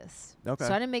Vegas. Okay.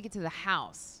 So I didn't make it to the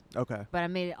house, Okay. but I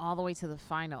made it all the way to the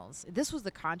finals. This was the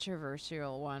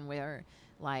controversial one where,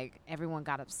 like, everyone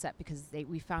got upset because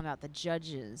we found out the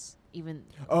judges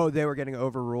they were getting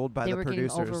overruled by the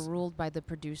producers. They were getting overruled by the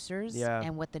producers. Yeah.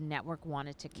 And what the network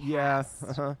wanted to cast. Yeah.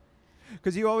 Uh-huh.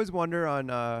 Because you always wonder on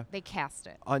they cast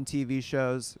it on TV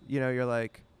shows. You're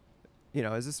like,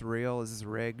 is this real? Is this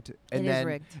rigged? And It then is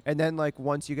rigged. And then like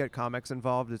once you get comics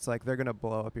involved, it's like they're gonna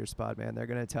blow up your spot, man. They're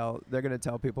gonna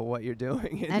tell people what you're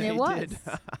doing. And it was. Did.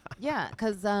 Yeah,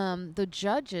 because the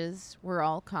judges were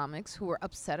all comics who were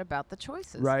upset about the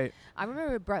choices. Right. I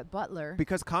remember Brett Butler.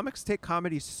 Because comics take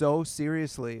comedy so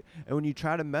seriously, and when you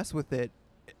try to mess with it,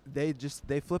 they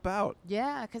flip out.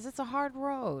 Yeah, because it's a hard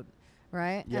road,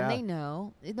 right? Yeah. And they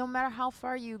know no matter how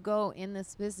far you go in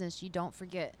this business, you don't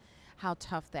forget how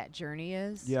tough that journey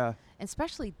is. Yeah. And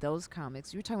especially those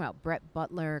comics. You were talking about Brett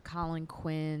Butler, Colin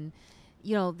Quinn.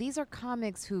 These are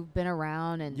comics who've been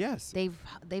around and Yes. they've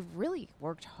really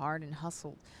worked hard and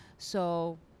hustled.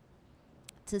 So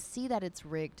to see that it's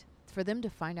rigged, for them to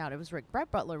find out it was rigged.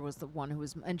 Brett Butler was the one who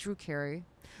was, and Drew Carey.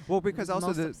 Well, because was also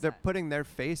most they're upset. putting their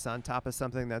face on top of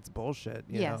something that's bullshit.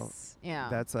 You know? Yes. Yeah.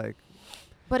 That's like.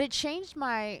 But it changed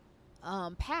my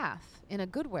path in a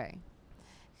good way.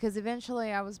 Because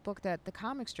eventually I was booked at the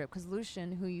comic strip. Because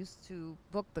Lucian, who used to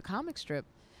book the comic strip,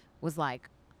 was like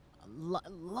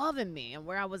loving me and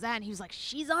where I was at. And he was like,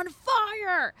 she's on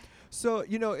fire. So,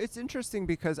 it's interesting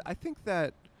because I think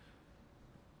that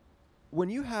when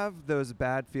you have those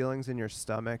bad feelings in your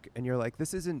stomach and you're like,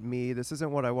 this isn't me, this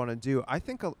isn't what I want to do, I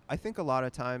think a lot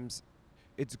of times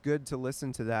it's good to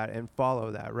listen to that and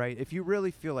follow that, right? If you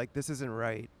really feel like this isn't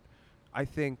right, I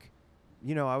think,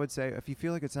 I would say if you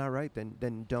feel like it's not right,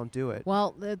 then don't do it.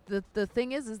 Well, the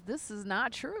thing is this is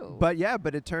not true. But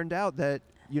it turned out that,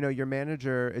 your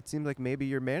manager, it seemed like maybe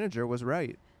your manager was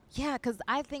right. Yeah, because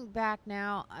I think back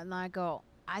now and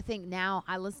I think now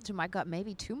I listen to my gut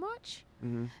maybe too much.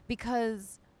 Mm-hmm.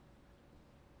 Because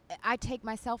I take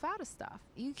myself out of stuff.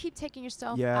 You keep taking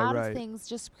yourself Yeah, out right. of things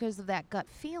just because of that gut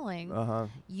feeling. Uh-huh.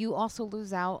 You also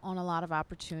lose out on a lot of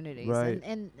opportunities. Right.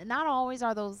 And not always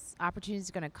are those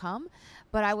opportunities going to come.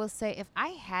 But I will say if I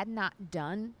had not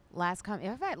done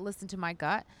if I had listened to my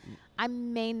gut, I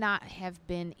may not have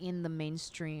been in the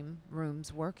mainstream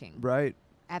rooms working. Right.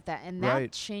 At that, and Right.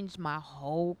 that changed my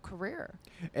whole career.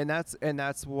 And that's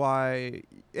why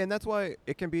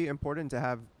it can be important to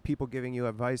have people giving you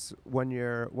advice when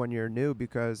you're new,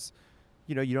 because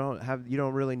you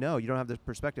don't really know, you don't have the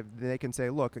perspective. They can say,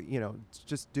 look,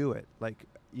 just do it. Like,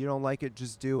 you don't like it,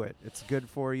 just do it. It's good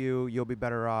for you. You'll be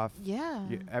better off. Yeah.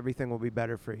 Everything will be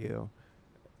better for you.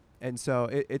 And so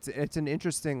it's an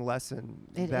interesting lesson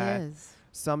It that is.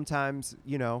 sometimes,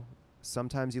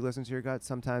 sometimes you listen to your gut,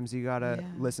 sometimes you got to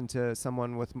listen to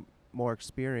someone with more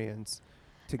experience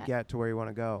to get to where you want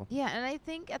to go. Yeah, and I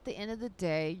think at the end of the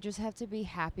day, you just have to be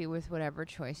happy with whatever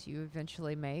choice you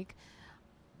eventually make.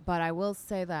 But I will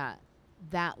say that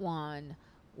one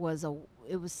was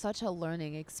it was such a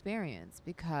learning experience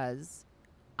because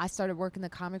I started working the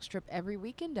comic strip every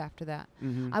weekend after that.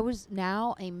 Mm-hmm. I was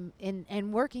now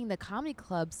and working the comedy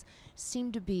clubs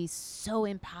seemed to be so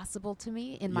impossible to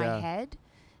me in my head.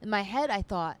 In my head, I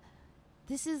thought,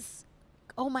 this is,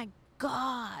 oh my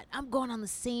God, I'm going on the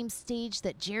same stage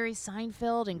that Jerry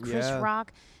Seinfeld and Chris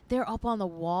Rock. They're up on the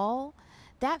wall.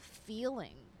 That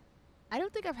feeling, I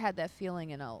don't think I've had that feeling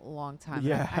in a long time.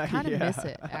 Yeah, I kind of miss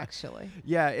it, actually.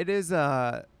 Yeah, it is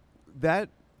that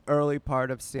early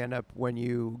part of stand-up when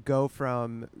you go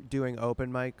from doing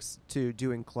open mics to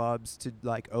doing clubs to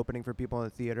like opening for people in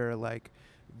the theater, like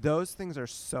those things are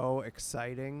so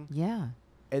exciting. Yeah.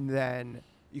 And then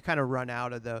you kind of run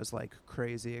out of those like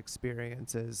crazy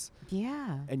experiences.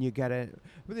 Yeah. And you get it,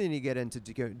 but then you get into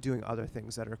doing other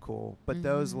things that are cool. But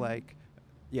those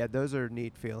those are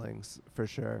neat feelings for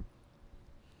sure.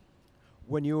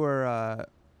 When you were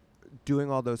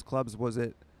doing all those clubs,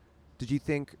 did you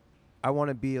think I want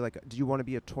to be like, did you want to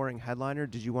be a touring headliner?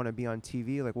 Did you want to be on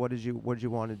TV? Like, what did you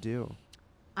want to do?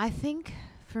 I think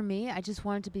for me, I just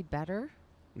wanted to be better.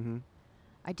 Mm-hmm.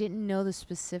 I didn't know the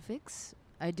specifics.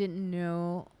 I didn't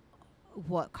know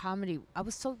what comedy. I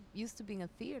was so used to being a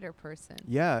theater person.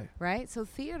 Yeah. Right? So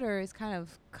theater is kind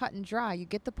of cut and dry. You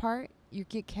get the part, you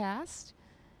get cast,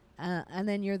 and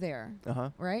then you're there. Uh-huh.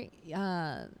 Right?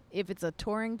 If it's a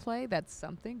touring play, that's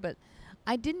something. But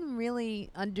I didn't really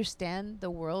understand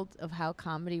the world of how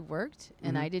comedy worked.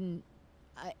 And I didn't,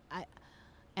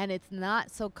 and it's not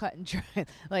so cut and dry.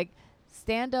 Like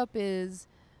stand-up is,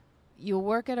 you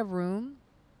work at a room,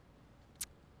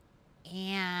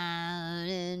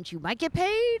 and you might get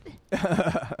paid.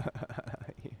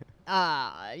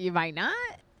 You might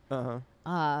not.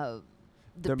 Uh-huh.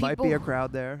 There might be a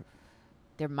crowd there.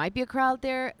 There might be a crowd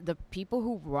there. The people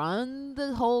who run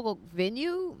the whole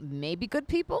venue may be good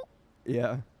people.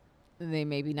 Yeah. They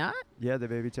may be not. Yeah, they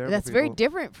may be terrible That's people. very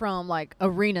different from like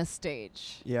arena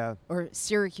stage. Yeah. Or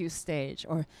Syracuse stage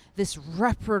or this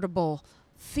reputable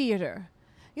theater.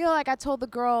 You know, like I told the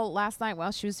girl last night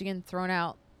while she was getting thrown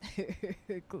out,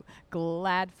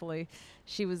 gladfully,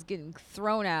 she was getting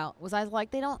thrown out, I was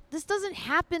like, this doesn't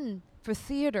happen for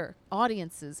theater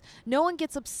audiences. No one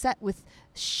gets upset with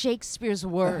Shakespeare's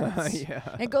words.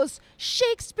 And goes,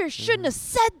 Shakespeare shouldn't have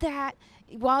said that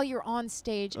while you're on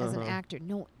stage as an actor.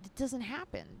 No, it doesn't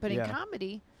happen. But in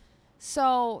comedy,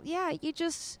 so yeah,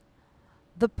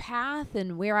 the path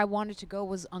and where I wanted to go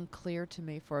was unclear to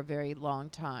me for a very long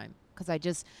time.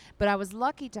 But I was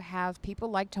lucky to have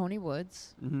people like Tony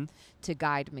Woods to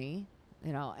guide me,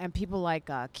 and people like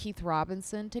Keith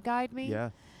Robinson to guide me.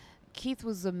 Yeah. Keith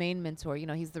was the main mentor.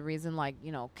 He's the reason,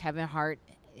 Kevin Hart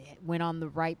went on the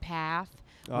right path.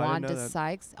 Wanda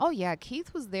Sykes. Oh, yeah.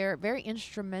 Keith was there, very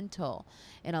instrumental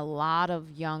in a lot of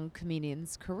young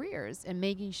comedians' careers and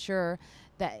making sure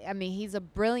that, he's a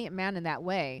brilliant man in that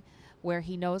way where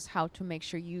he knows how to make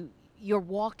sure you're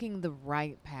walking the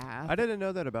right path. I didn't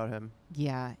know that about him.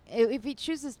 Yeah. If he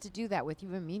chooses to do that with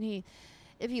you,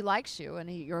 if he likes you and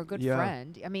you're a good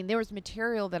friend. There was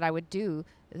material that I would do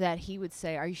that he would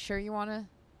say, "Are you sure you want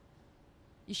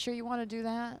to do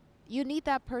that?" You need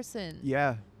that person.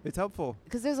 Yeah, it's helpful.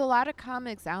 Because there's a lot of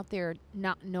comics out there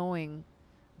not knowing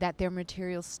that their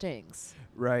material stinks.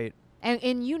 Right.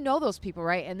 And you know those people,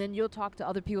 right? And then you'll talk to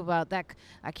other people about that.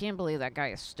 I can't believe that guy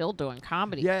is still doing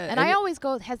comedy. Yeah, and I always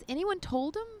go, has anyone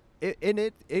told him?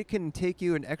 It can take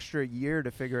you an extra year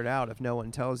to figure it out if no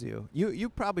one tells you. You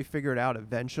probably figure it out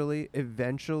eventually.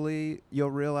 Eventually, you'll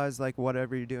realize like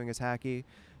whatever you're doing is hacky,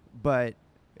 but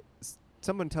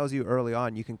someone tells you early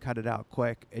on, you can cut it out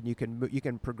quick, and you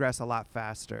can progress a lot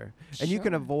faster, and you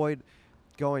can avoid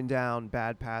going down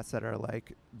bad paths that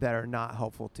are not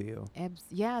helpful to you.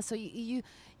 Yeah, so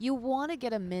you want to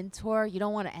get a mentor. You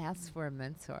don't want to ask for a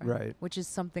mentor. Right. Which is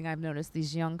something I've noticed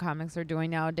these young comics are doing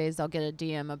nowadays. They'll get a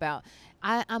DM about,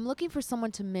 I'm looking for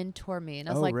someone to mentor me. And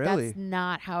I was really? That's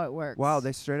not how it works. Wow,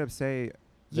 they straight up say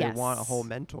they want a whole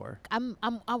mentor.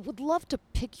 I would love to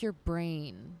pick your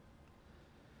brain.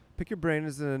 Pick your brain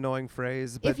is an annoying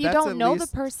phrase. But if you don't know the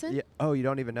person. Yeah, oh, you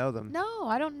don't even know them. No,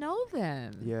 I don't know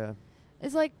them. Yeah.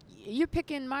 It's like, you're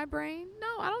picking my brain? No,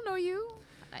 I don't know you.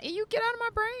 You get out of my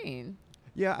brain.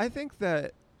 Yeah, I think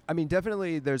that,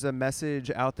 definitely there's a message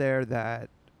out there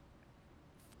that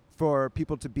for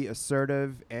people to be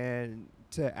assertive and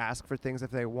to ask for things if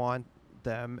they want about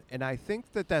them, and I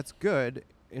think that that's good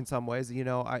in some ways.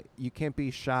 You can't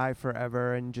be shy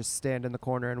forever and just stand in the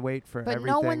corner and wait for But everything.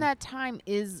 know when that time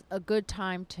is a good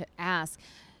time to ask.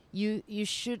 You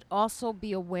should also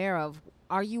be aware of,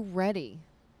 are you ready?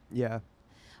 Yeah.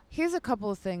 Here's a couple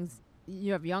of things.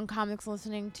 You have young comics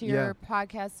listening to Yeah. your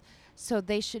podcast, so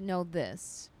they should know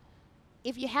this.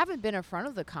 If you haven't been in front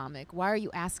of the comic, why are you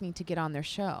asking to get on their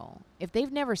show? If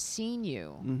they've never seen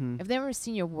you, if they've never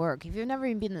seen your work, if you've never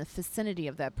even been in the vicinity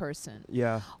of that person,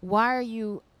 Yeah. why are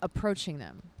you approaching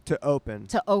them? To open.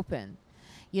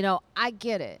 I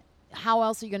get it. How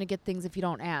else are you going to get things if you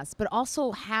don't ask? But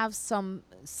also have some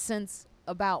sense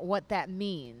about what that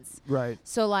means. Right.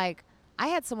 So, like, I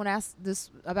had someone ask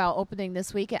this about opening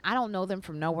this week, and I don't know them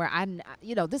from nowhere.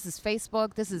 This is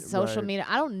Facebook. This is social media.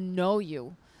 I don't know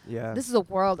you. Yeah. This is a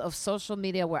world of social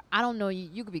media where I don't know you.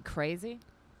 You could be crazy.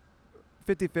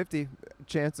 50-50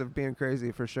 chance of being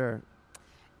crazy for sure.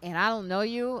 And I don't know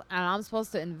you, and I'm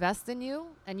supposed to invest in you,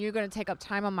 and you're going to take up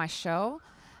time on my show.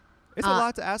 It's a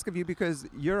lot to ask of you because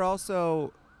you're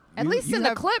also... At least in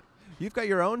the clip. You've got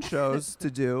your own shows to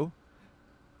do.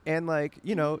 And,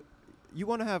 you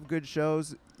want to have good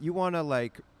shows. You want to,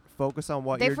 focus on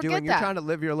what you're doing. You're trying to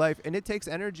live your life. And it takes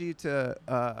energy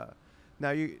to...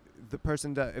 if the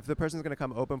person's going to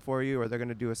come open for you or they're going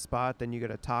to do a spot, then you got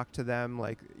to talk to them.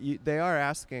 They are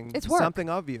asking something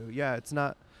of you. Yeah, it's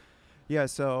not... Yeah,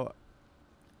 so...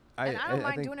 I don't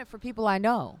mind doing it for people I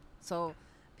know. So...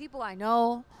 people I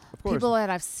know, people that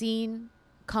I've seen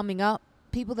coming up,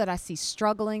 people that I see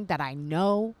struggling, that I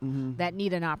know, that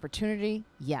need an opportunity.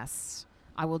 Yes,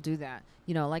 I will do that.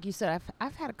 Like you said,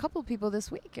 I've had a couple of people this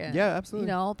weekend. Yeah,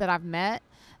 absolutely. That I've met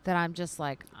that I'm just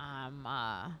like, I'm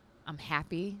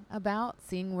happy about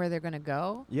seeing where they're going to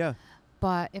go. Yeah.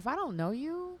 But if I don't know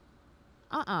you,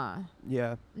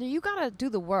 Yeah. You got to do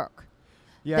the work.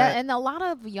 Yeah. And a lot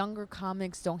of younger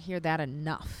comics don't hear that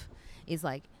enough. It's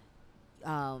like,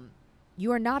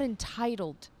 you are not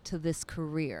entitled to this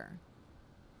career.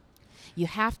 You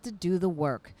have to do the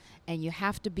work, and you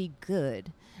have to be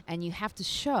good, and you have to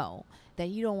show that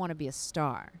you don't want to be a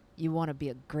star. You want to be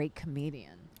a great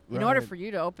comedian. In order for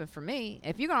you to open for me,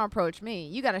 if you're going to approach me,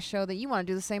 you got to show that you want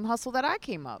to do the same hustle that I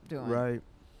came up doing. Right.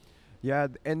 Yeah,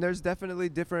 and there's definitely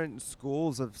different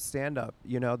schools of stand-up.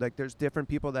 There's different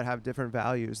people that have different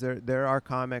values. There are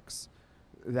comics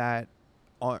that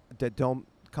don't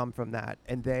come from that,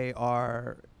 and they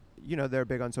are they're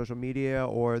big on social media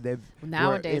or they've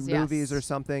nowadays in movies or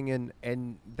something,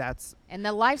 and that's and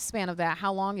the lifespan of that,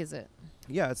 how long is it?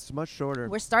 Yeah, it's much shorter.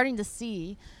 We're starting to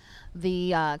see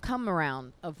the come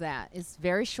around of that is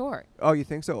very short. Oh, you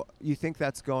think so? You think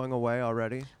that's going away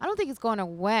already? I don't think it's going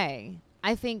away.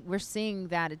 I think we're seeing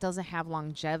that it doesn't have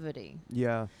longevity.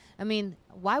 Yeah. I mean,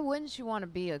 why wouldn't you want to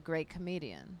be a great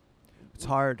comedian? It's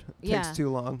hard. It takes too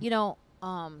long.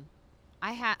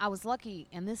 I was lucky,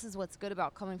 and this is what's good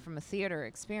about coming from a theater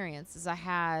experience, is I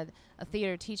had a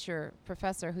theater teacher,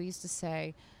 professor, who used to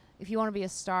say, if you want to be a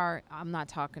star, I'm not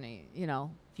talking to you,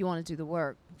 if you want to do the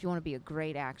work, if you want to be a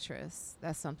great actress,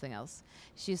 that's something else.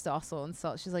 She used to also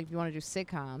insult, she's like, if you want to do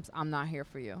sitcoms, I'm not here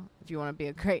for you. If you want to be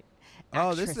a great actress.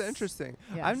 Oh, this is interesting.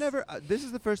 Yes. I've never, this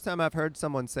is the first time I've heard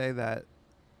someone say that.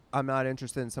 I'm not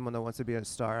interested in someone that wants to be a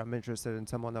star. I'm interested in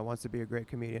someone that wants to be a great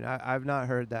comedian. I've not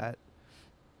heard that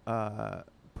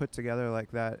put together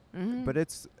like that, but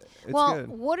it's good.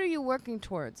 What are you working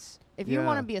towards? If you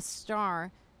want to be a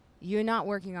star, you're not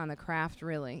working on the craft,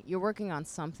 really. You're working on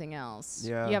something else.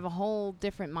 Yeah. You have a whole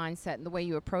different mindset, and the way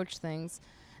you approach things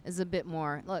is a bit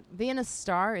more. Look, being a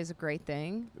star is a great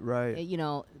thing, right?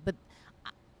 But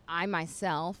I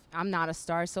myself, I'm not a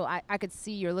star, so I could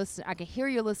see your listener. I could hear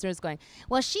your listeners going,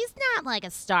 "Well, she's not like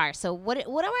a star, so why do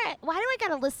I got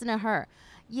to listen to her?"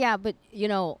 Yeah, but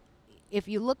if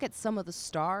you look at some of the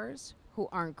stars who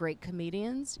aren't great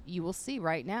comedians, you will see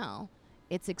right now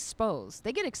it's exposed.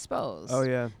 They get exposed. Oh,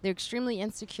 yeah. They're extremely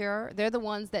insecure. They're the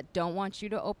ones that don't want you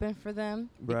to open for them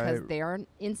because they are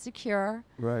insecure.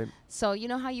 Right. So you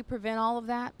know how you prevent all of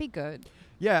that? Be good.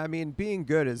 Yeah, I mean, being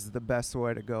good is the best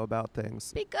way to go about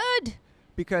things. Be good.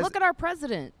 Because look at our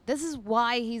president. This is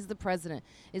why he's the president,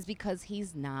 is because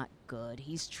he's not good.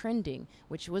 He's trending,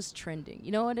 which was trending.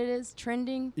 You know what it is?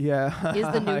 Trending is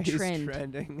the new trend. He's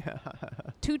trending.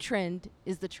 To trend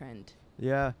is the trend.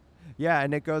 Yeah. Yeah,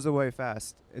 and it goes away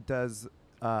fast. It does.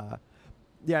 I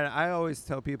always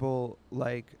tell people,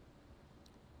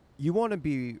 you want to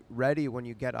be ready when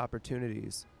you get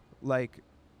opportunities.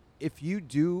 If you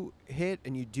do hit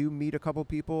and you do meet a couple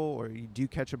people or you do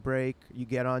catch a break, you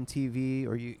get on TV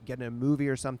or you get in a movie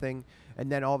or something,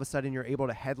 and then all of a sudden you're able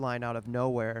to headline out of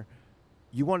nowhere,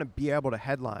 you want to be able to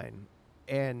headline.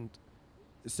 And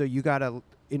So you gotta,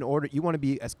 you want to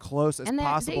be as close as And they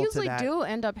possible usually to that. do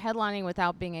end up headlining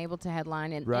without being able to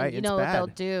headline. Right, And you it's know what they'll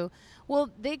bad. do? Well,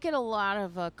 they get a lot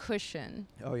of cushion.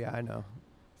 Oh yeah, I know.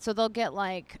 So they'll get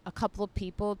like a couple of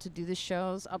people to do the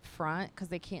shows up front because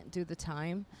they can't do the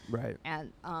time. Right.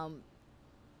 And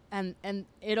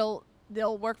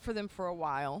they'll work for them for a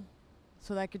while,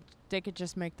 so they could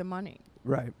just make the money.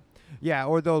 Right. Yeah,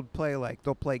 or they'll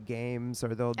play games,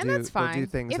 or they'll And do that's fine. they'll do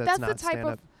things If that's that's the not type stand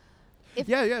of- up. if-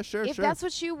 yeah, sure, If sure. that's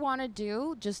what you want to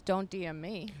do, just don't DM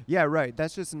me. Yeah, right.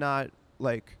 That's just not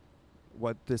like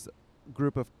what this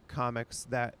group of comics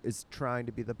that is trying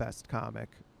to be the best comic.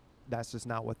 That's just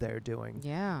not what they're doing.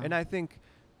 Yeah. And I think,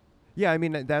 yeah, I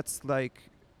mean, that's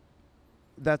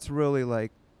really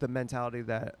like the mentality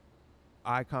that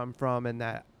I come from and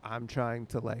that I'm trying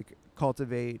to like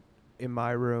cultivate in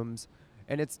my rooms.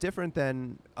 And it's different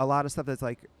than a lot of stuff that's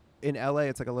like in LA.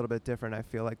 It's like a little bit different. I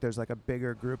feel like there's like a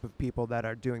bigger group of people that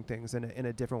are doing things in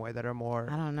a different way that are more.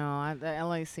 I don't know. The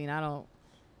LA scene, I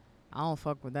don't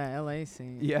fuck with that LA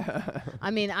scene. Yeah. I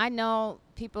mean, I know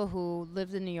people who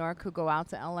lived in New York who go out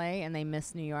to LA and they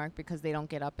miss New York because they don't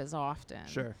get up as often.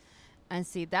 Sure. And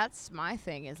see, that's my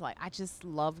thing is like, I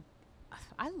love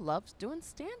doing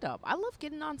stand up. I love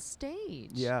getting on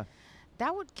stage. Yeah.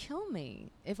 That would kill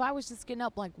me if I was just getting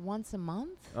up like once a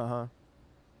month. Uh-huh.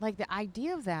 Like the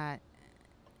idea of that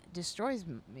destroys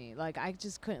me. Like I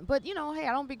just couldn't. But you know, hey,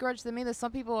 I don't begrudge them either.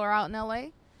 Some people are out in LA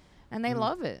and they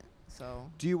love it.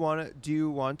 So Do you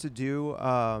want to do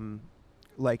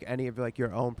like any of like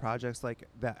your own projects like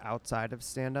that outside of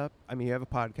stand up? I mean, you have a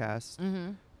podcast.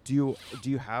 mm-hmm. Do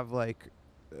you have like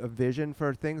a vision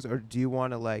for things, or do you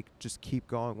want to like just keep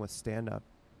going with stand up?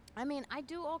 I mean, I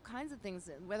do all kinds of things,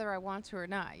 whether I want to or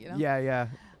not, you know? Yeah.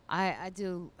 I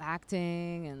do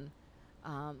acting and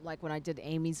like when I did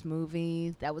Amy's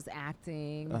movie, that was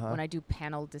acting. Uh-huh. When I do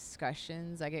panel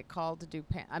discussions, I get called to do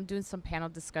I'm doing some panel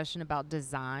discussion about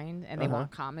design, and they Uh-huh.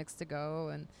 want comics to go,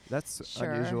 and That's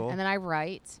sure. unusual. And then I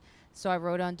write. So I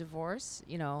wrote on divorce,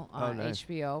 you know, on nice.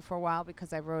 HBO for a while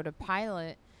because I wrote a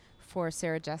pilot for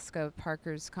Sarah Jessica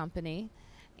Parker's company.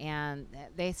 And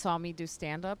they saw me do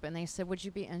stand-up, and they said, would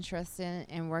you be interested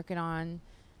in working on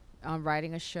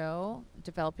writing a show,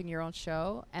 developing your own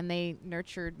show? And they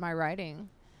nurtured my writing.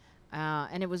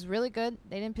 And it was really good.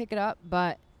 They didn't pick it up,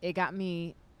 but it got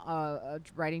me a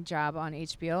writing job on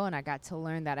HBO, and I got to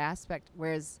learn that aspect,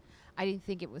 whereas I didn't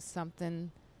think it was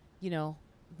something, you know,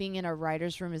 being in a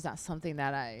writer's room is not something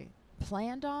that I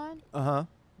planned on. Uh-huh.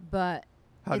 But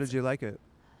How did you like it?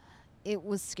 it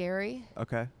was scary.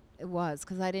 Okay. It was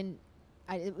because I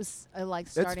like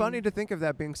starting. It's funny to think of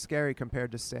that being scary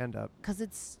compared to stand up. Because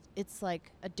it's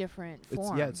like a different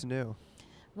form. It's new.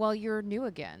 Well, you're new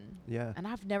again. Yeah. And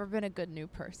I've never been a good new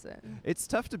person. It's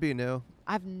tough to be new.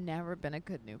 I've never been a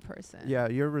good new person. Yeah,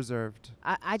 you're reserved.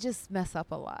 I just mess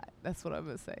up a lot. That's what I'm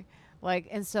going to say. Like,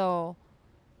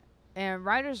 and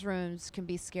writers' rooms can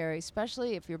be scary,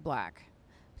 especially if you're black.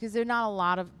 Because there are not a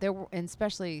lot of, and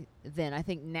especially then. I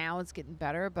think now it's getting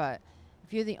better, but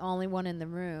if you're the only one in the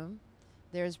room,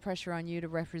 there's pressure on you to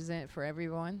represent for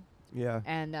everyone. Yeah.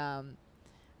 And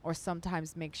or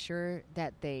sometimes make sure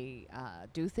that they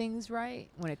do things right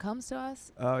when it comes to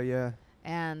us. Oh, yeah.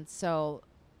 And so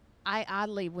I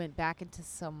oddly went back into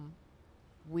some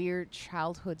weird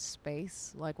childhood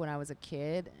space, like when I was a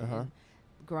kid and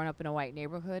growing up in a white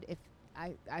neighborhood.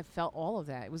 I felt all of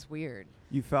that. It was weird.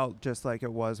 You felt just like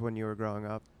it was when you were growing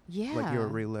up? Yeah. Like you were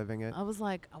reliving it? I was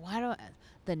like,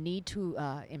 the need to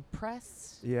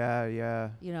impress. Yeah.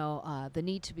 You know, the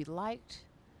need to be liked.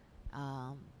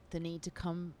 The need to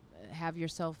come have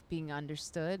yourself being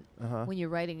understood when you're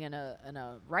writing in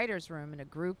a writer's room in a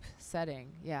group setting.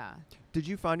 Yeah. Did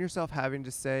you find yourself having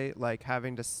to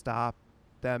stop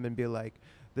them and be like,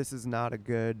 this is not a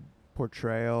good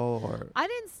portrayal? Or I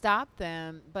didn't stop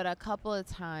them, but a couple of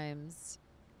times,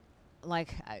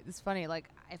 like, it's funny, like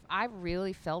if I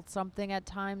really felt something at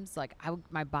times, like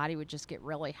my body would just get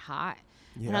really hot.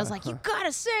 Yeah. And I was like, you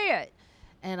gotta say it.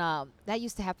 And that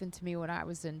used to happen to me when I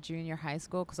was in junior high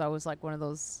school, because I was like one of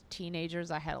those teenagers.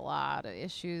 I had a lot of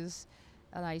issues,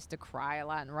 and I used to cry a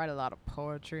lot and write a lot of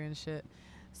poetry and shit.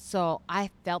 So I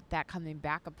felt that coming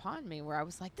back upon me, where I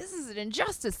was like, this is an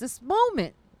injustice, this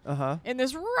moment in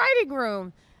this writing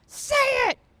room. Say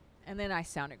it! And then I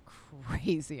sounded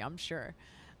crazy, I'm sure.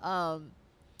 But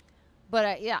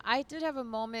yeah, I did have a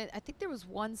moment. I think there was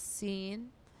one scene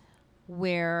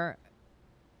where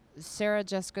Sarah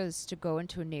Jessica is to go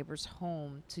into a neighbor's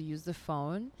home to use the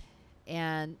phone,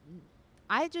 and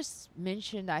I just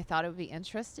mentioned I thought it would be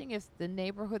interesting if the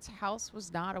neighborhood's house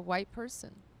was not a white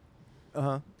person.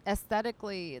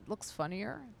 Aesthetically, it looks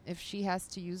funnier if she has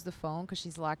to use the phone because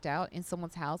she's locked out in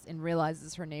someone's house and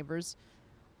realizes her neighbors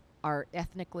are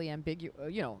ethnically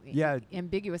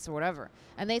ambiguous or whatever.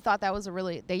 And they thought that was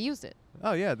they used it.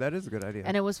 Oh yeah, that is a good idea.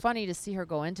 And it was funny to see her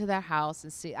go into that house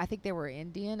and see. I think they were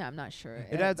Indian. I'm not sure.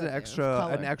 It adds an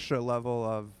extra level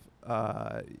of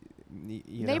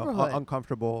neighborhood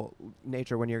uncomfortable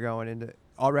nature when you're going into.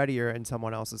 Already you're in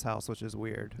someone else's house, which is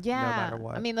weird. Yeah. No matter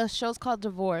what. I mean, the show's called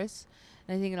Divorce,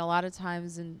 and I think a lot of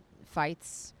times in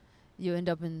fights, you end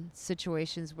up in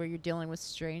situations where you're dealing with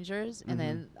strangers, and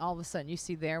then all of a sudden you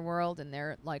see their world, and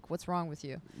they're like, "What's wrong with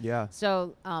you?" Yeah.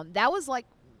 So that was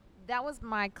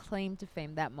my claim to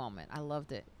fame. That moment, I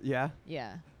loved it. Yeah.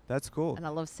 Yeah. That's cool. And I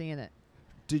love seeing it.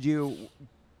 Do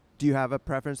you have a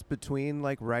preference between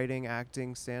like writing,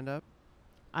 acting, stand up?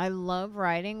 I love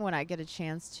writing when I get a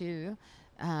chance to.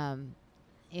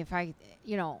 If I,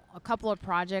 a couple of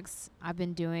projects I've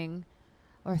been doing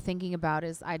or thinking about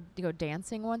is I go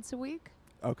dancing once a week.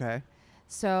 Okay.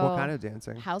 So what kind of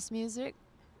dancing? House music.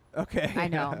 Okay. I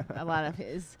know a lot of it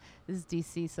is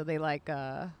DC, so they like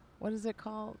what is it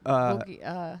called?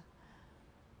 Go-go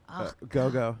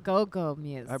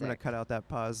music. I'm gonna cut out that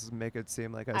pause and make it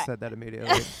seem like I said that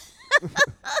immediately.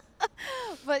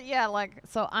 But yeah,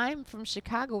 so I'm from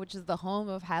Chicago, which is the home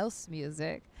of house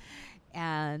music,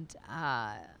 and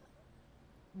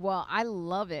well, I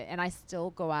love it, and I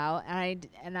still go out,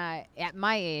 and I at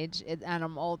my age, and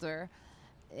I'm older.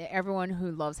 Everyone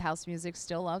who loves house music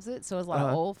still loves it, so there's a lot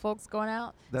of old folks going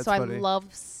out. That's so funny. I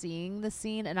love seeing the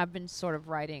scene, and I've been sort of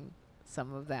writing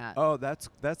some of that. Oh, that's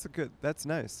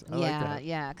nice. I like that.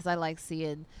 Yeah, because I like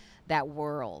seeing that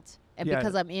world, and Yeah.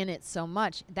 because I'm in it so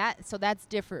much. That's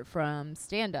different from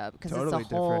stand up because Totally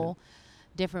it's a whole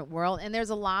different world, and there's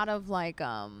a lot of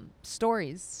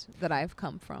stories that I've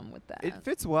come from with that. It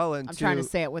fits well into. I'm trying to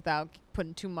say it without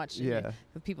putting too much in it, Yeah.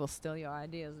 because people steal your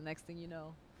ideas. The next thing you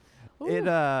know,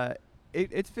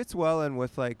 it fits well in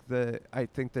with I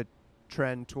think the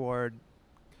trend toward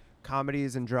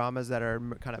comedies and dramas that are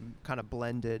kind of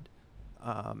blended,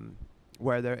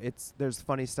 where there's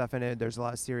funny stuff in it, there's a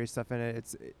lot of serious stuff in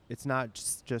it. It's not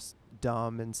just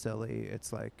dumb and silly.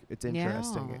 It's it's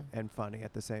interesting and funny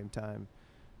at the same time.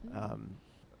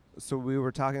 So we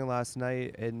were talking last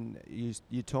night, and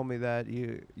you told me that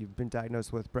you've been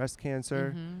diagnosed with breast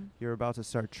cancer. Mm-hmm. You're about to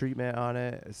start treatment on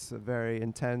it. It's very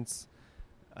intense.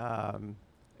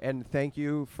 And thank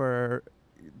you for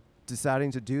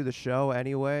deciding to do the show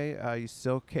anyway. You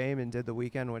still came and did the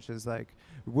weekend, which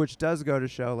does go to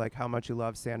show how much you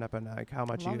love stand up and how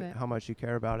much you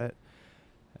care about it.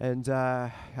 And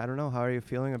I don't know, how are you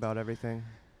feeling about everything?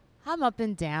 I'm up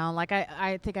and down.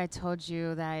 I think I told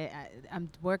you that I'm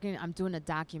doing a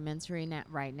documentary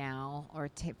right now, or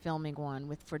filming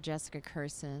one for Jessica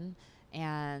Curson,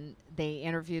 and they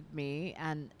interviewed me,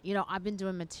 and I've been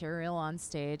doing material on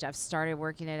stage. I've started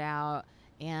working it out,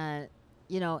 and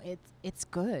it's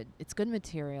good. It's good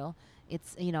material.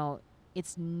 It's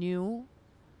it's new,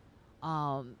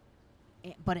 but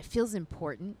it feels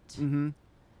important. Mm-hmm.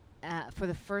 For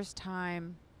the first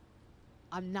time,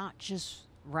 I'm not just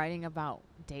writing about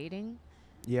dating.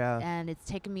 Yeah. And it's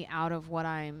taken me out of what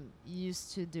I'm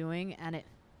used to doing,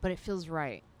 but it feels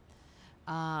right.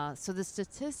 So the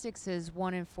statistics is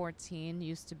 1 in 14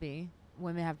 used to be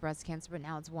women have breast cancer, but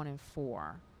now it's 1 in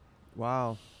 4.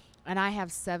 Wow. And I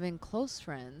have 7 close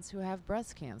friends who have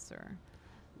breast cancer.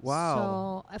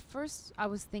 Wow. So at first I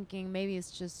was thinking maybe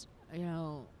it's just,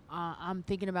 I'm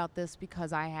thinking about this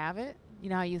because I have it. You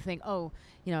know how you think,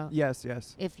 Yes.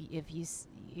 If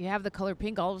you have the color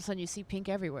pink, all of a sudden you see pink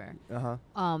everywhere.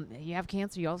 You have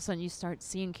cancer, all of a sudden you start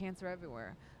seeing cancer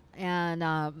everywhere. And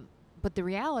but the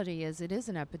reality is it is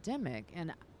an epidemic.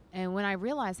 And when I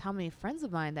realized how many friends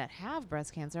of mine that have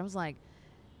breast cancer, I was like,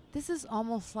 this is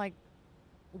almost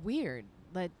weird.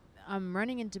 I'm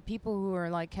running into people who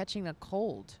are catching a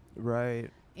cold. Right.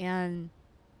 And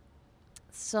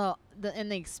so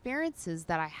the experiences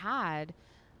that I had,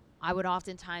 I would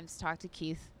oftentimes talk to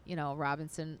Keith,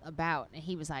 Robinson about, and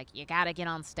he was like, you got to get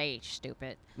on stage,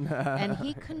 stupid. And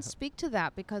he couldn't speak to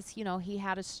that because, he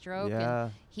had a stroke,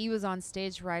 and he was on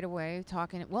stage right away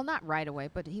talking. Well, not right away,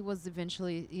 but he was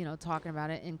eventually, talking about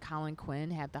it. And Colin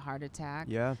Quinn had the heart attack.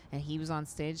 Yeah. And he was on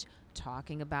stage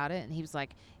talking about it. And he was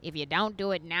like, if you don't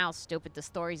do it now, stupid, the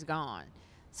story's gone.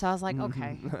 So I was like,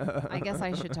 okay, I guess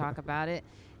I should talk about it.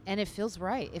 And it feels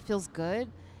right. It feels good.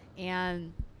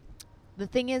 And the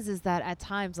thing is that at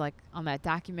times, on that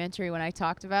documentary, when I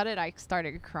talked about it, I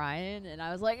started crying, and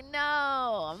I was like,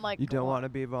 no. I'm like, you don't want to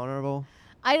be vulnerable?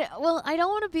 I don't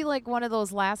want to be like one of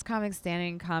those last comic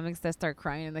standing comics that start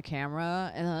crying in the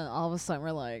camera, and then all of a sudden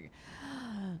we're like,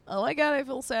 Oh my God, I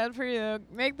feel sad for you.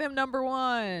 Make them number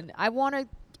one. I want it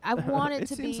It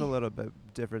to seems be. a little bit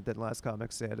different than Last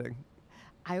Comic Standing.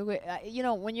 I would,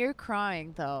 when you're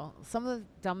crying though, some of the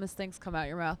dumbest things come out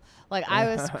your mouth. Like I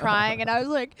was crying and I was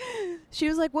like, she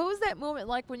was like, "What was that moment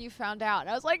like when you found out?" And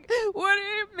I was like, "What do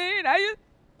you mean?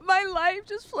 My life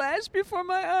just flashed before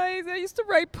my eyes. I used to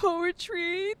write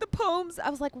poetry, the poems."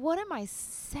 I was like, "What am I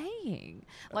saying?"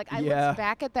 Like I Yeah. looked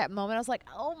back at that moment. I was like,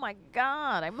 "Oh my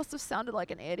God, I must have sounded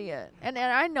like an idiot." And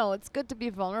I know it's good to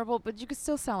be vulnerable, but you could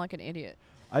still sound like an idiot.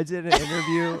 I did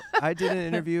an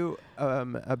interview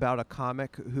about a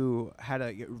comic who had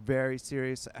a very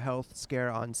serious health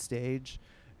scare on stage,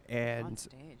 and On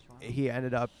stage, wow. he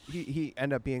ended up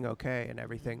being okay and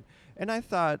everything. And I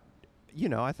thought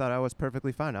I was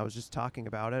perfectly fine. I was just talking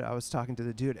about it. I was talking to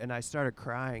the dude, and I started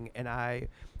crying, and I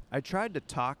tried to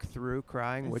talk through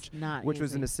crying, It's which not was a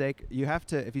easy. mistake. You have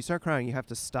to, if you start crying, you have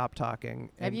to stop talking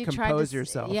Have and you tried to compose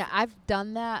yourself. Yeah, I've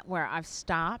done that where I've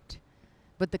stopped,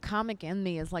 but the comic in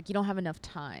me is like, you don't have enough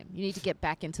time. You need to get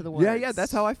back into the words. Yeah,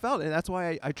 that's how I felt, and that's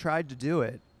why I tried to do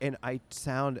it, and I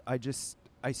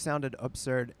sounded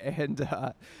absurd, and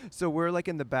so we're like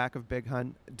in the back of Big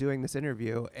Hunt doing this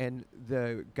interview, and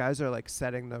the guys are like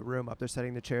setting the room up. They're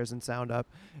setting the chairs and sound up,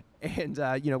 and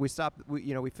we stopped.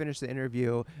 We finished the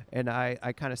interview, and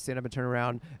I kind of stand up and turn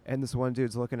around, and this one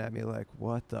dude's looking at me like,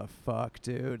 "What the fuck,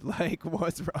 dude? Like,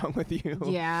 what's wrong with you?"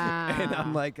 Yeah. And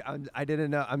I'm like, I didn't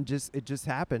know. It just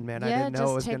happened, man. Yeah, I didn't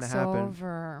know it was just gonna takes happen.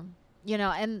 over.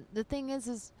 And the thing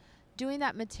is doing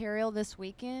that material this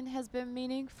weekend has been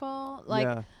meaningful. Like,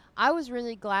 yeah. I was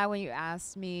really glad when you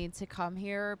asked me to come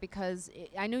here because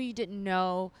I knew you didn't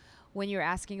know when you were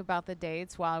asking about the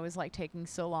dates while I was like taking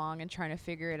so long and trying to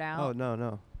figure it out. Oh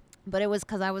no. But it was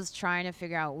because I was trying to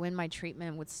figure out when my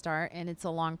treatment would start, and it's a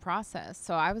long process.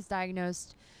 So I was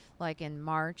diagnosed like in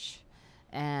March,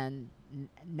 and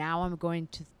now I'm going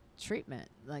to treatment.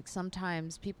 Like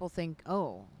sometimes people think,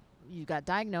 oh, you got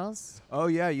diagnosed. Oh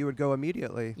yeah, you would go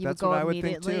immediately. You That's would go what I would think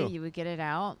immediately. too. You would get it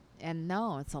out, and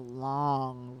no, it's a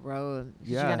long road. 'Cause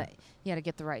Yeah. you gotta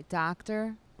get the right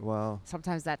doctor. Wow.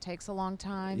 Sometimes that takes a long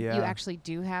time. Yeah. You actually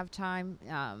do have time.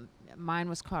 Mine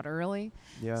was caught early,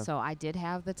 Yeah. so I did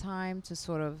have the time to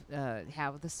sort of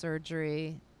have the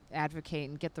surgery, advocate,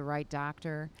 and get the right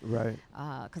doctor. Right.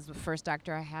 Because the first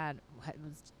doctor I had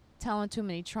was telling too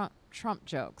many Trump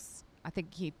jokes. I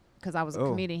think because I was a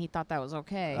comedian, he thought that was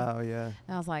okay. Oh yeah.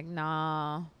 And I was like,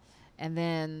 nah. And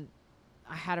then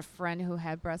I had a friend who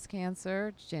had breast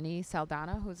cancer, Jenny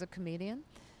Saldana, who's a comedian.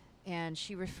 And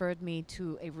she referred me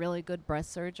to a really good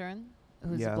breast surgeon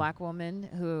who's a black woman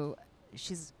who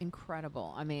she's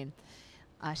incredible. I mean,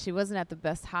 she wasn't at the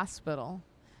best hospital.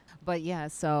 But yeah,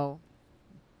 so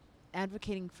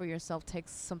advocating for yourself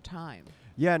takes some time.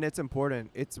 Yeah, and it's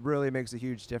important. It really makes a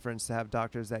huge difference to have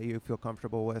doctors that you feel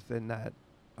comfortable with and that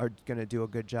are going to do a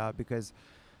good job, because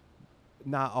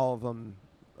not all of them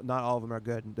are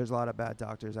good. There's a lot of bad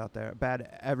doctors out there.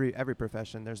 Bad every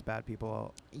profession. There's bad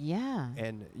people. Yeah.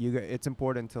 And it's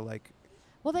important to like.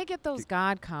 Well, they get those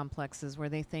God complexes where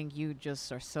they think you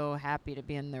just are so happy to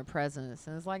be in their presence,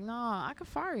 and it's like, no, I could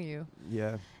fire you.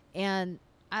 Yeah. And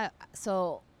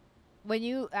so when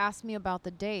you asked me about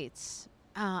the dates,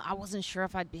 I wasn't sure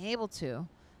if I'd be able to.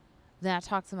 Then I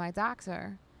talked to my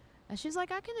doctor, and she's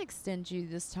like, I can extend you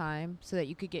this time so that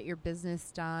you could get your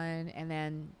business done. And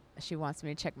then she wants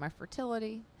me to check my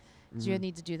fertility. So you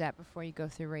need to do that before you go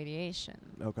through radiation.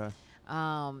 Okay.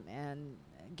 And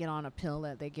get on a pill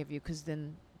that they give you, because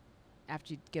then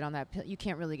after you get on that pill, you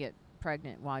can't really get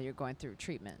pregnant while you're going through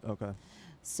treatment. Okay.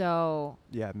 So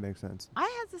yeah, it makes sense. I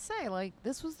had to say, like,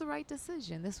 this was the right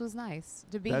decision. This was nice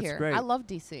to be That's here. great. I love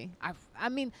DC. I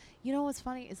mean, you know what's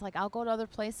funny? It's like I'll go to other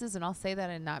places and I'll say that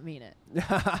and not mean it.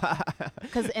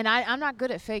 And I'm not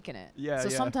good at faking it. Yeah, So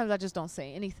yeah. sometimes I just don't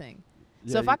say anything.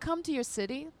 Yeah, So if I come to your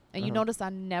city and you Uh-huh. notice I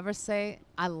never say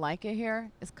I like it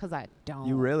here, it's because I don't.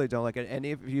 You really don't like it, and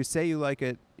if you say you like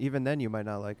it, even then you might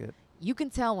not like it. You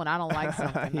can tell when I don't like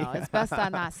something, though. It's best I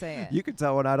not say it. You can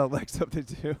tell when I don't like something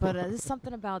too. But there's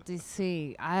something about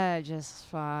DC I just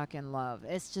fucking love.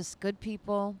 It's just good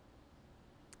people.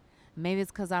 Maybe it's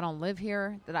because I don't live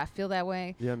here that I feel that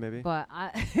way. Yeah, maybe. But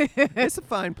It's a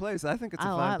fine place. I think it's a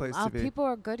fine place to be. People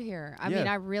are good here. I mean,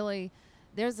 Yeah. I really,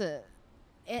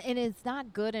 and it's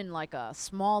not good in like a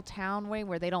small town way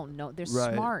where they don't know. They're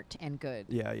Right. smart and good,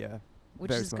 Yeah. which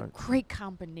Very is a smart. great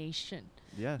combination.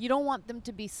 Yeah. You don't want them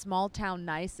to be small town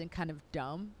nice and kind of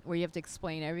dumb where you have to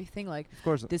explain everything. Like, Of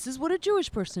course. this is what a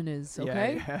Jewish person is,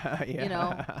 okay? Yeah. You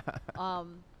know,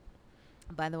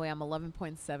 by the way, I'm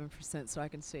 11.7%, so I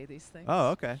can say these things.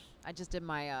 Oh, okay. I just did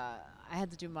my, I had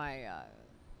to do my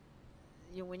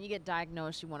when you get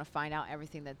diagnosed, you want to find out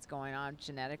everything that's going on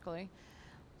genetically.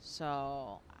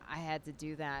 So I had to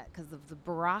do that because of the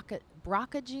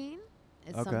BRCA gene.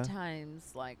 It's Okay.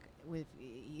 sometimes like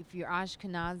if you're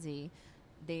Ashkenazi,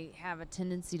 they have a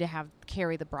tendency to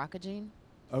carry the BRCA gene.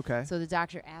 Okay. So the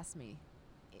doctor asked me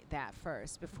that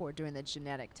first before doing the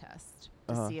genetic test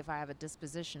to see if I have a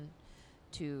disposition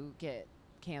to get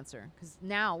cancer. Because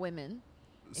now women.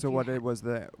 So what was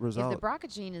the result? If the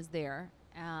BRCA gene is there,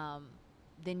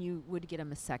 then you would get a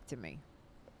mastectomy.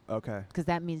 Okay. Because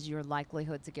that means your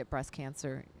likelihood to get breast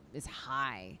cancer is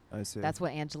high. I see. That's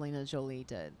what Angelina Jolie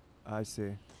did. I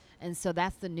see. And so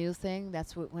that's the new thing.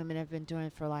 That's what women have been doing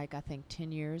for like, I think,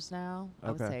 10 years now.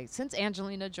 I would say since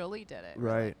Angelina Jolie did it.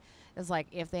 Right. Really. It's like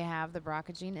if they have the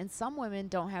BRCA gene, and some women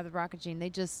don't have the BRCA gene, they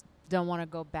just don't want to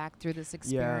go back through this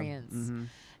experience. Yeah. Mm-hmm.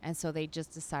 And so they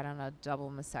just decide on a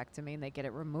double mastectomy and they get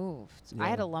it removed. Yeah. I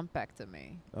had a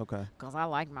lumpectomy. Okay. Because I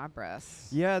like my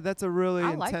breasts. Yeah, that's a really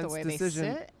I intense like the way decision.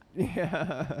 they sit.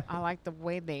 Yeah. I like the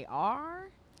way they are.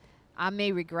 I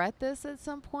may regret this at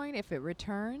some point if it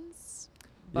returns.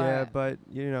 But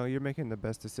you're making the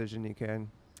best decision you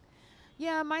can.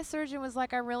 Yeah, my surgeon was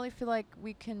like, I really feel like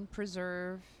we can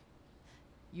preserve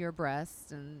your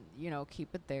breast and,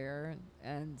 keep it there.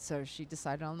 And so she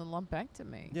decided on the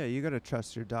lumpectomy. Yeah, you got to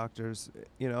trust your doctors.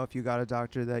 If you got a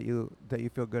doctor that you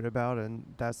feel good about, and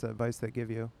that's the advice they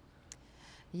give you.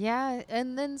 Yeah,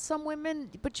 and then some women,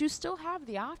 but you still have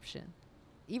the option.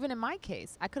 Even in my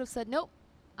case, I could have said, nope,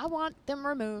 I want them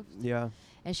removed. Yeah.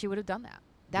 And she would have done that.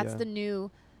 That's the new,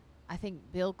 I think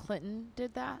Bill Clinton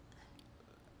did that.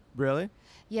 Really?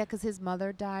 Yeah, because his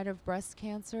mother died of breast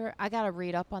cancer. I got to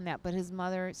read up on that. But his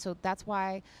mother, so that's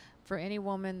why for any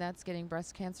woman that's getting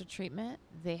breast cancer treatment,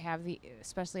 they have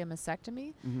especially a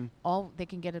mastectomy, they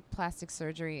can get a plastic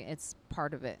surgery. It's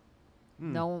part of it.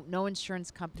 No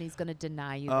insurance company is going to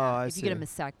deny you that. If you get a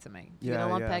mastectomy. If you get a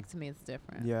lumpectomy, it's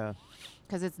different. Yeah.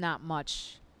 Because it's not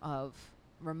much of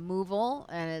removal,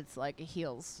 and it's like it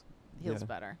heals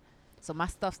better. So my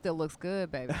stuff still looks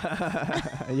good, baby.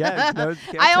 Yeah. No,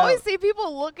 I always see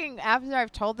people looking after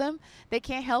I've told them. They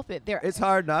can't help it. It's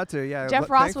hard not to, yeah. Jeff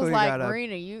Ross was like,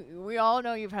 Marina, we all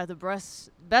know you've had the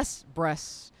best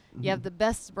breasts. You have the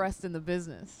best breast in the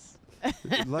business.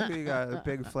 Luckily, you got a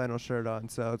big flannel shirt on,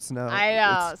 so it's no. I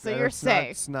know, so you're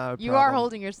safe. It's not a you problem. are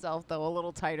holding yourself, though, a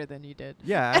little tighter than you did.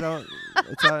 Yeah, I don't.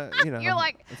 It's You're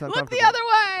like, it's look the other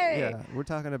way. Yeah, we're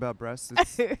talking about breasts.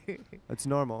 It's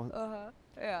normal.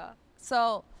 Yeah.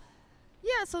 So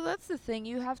that's the thing.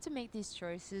 You have to make these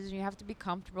choices. You have to be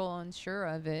comfortable and sure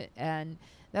of it, and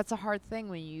that's a hard thing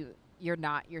when you're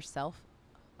not yourself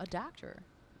a doctor.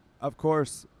 Of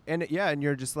course. And and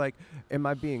you're just like, am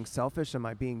I being selfish? Am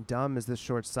I being dumb? Is this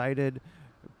short-sighted?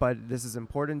 But this is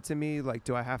important to me. Like,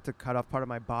 do I have to cut off part of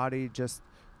my body just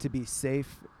to be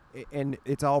safe? And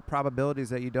it's all probabilities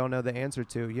that you don't know the answer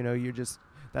to.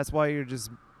 That's why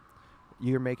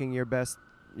you're making your best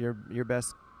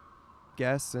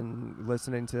guess and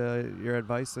listening to your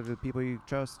advice of the people you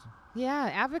trust.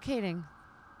 Yeah, advocating.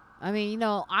 I mean,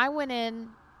 I went in.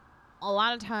 A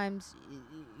lot of times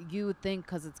you would think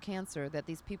because it's cancer that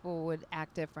these people would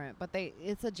act different, but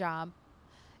it's a job,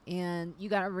 and you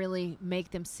got to really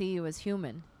make them see you as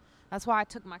human. That's why I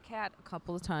took my cat a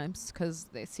couple of times, because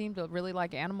they seem to really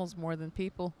like animals more than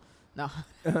people. No,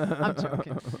 I'm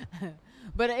joking.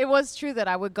 But it was true that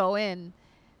I would go in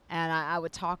and I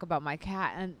would talk about my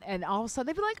cat, and all of a sudden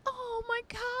they'd be like, oh my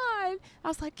God. I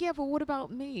was like, yeah, but what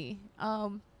about me?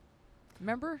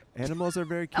 Remember? Animals are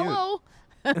very cute. Hello.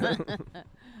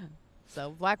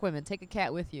 So black women, take a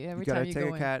cat with you every time you go in.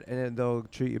 You gotta take a cat, and then they'll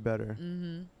treat you better.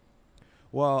 Mm-hmm.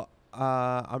 Well,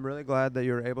 I'm really glad that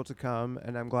you're able to come,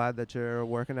 and I'm glad that you're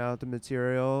working out the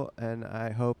material, and I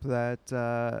hope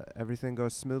that everything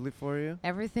goes smoothly for you.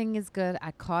 Everything is good.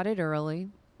 I caught it early.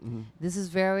 Mm-hmm. This is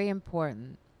very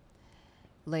important.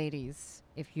 Ladies,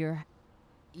 if you're,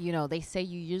 they say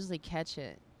you usually catch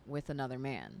it with another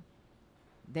man.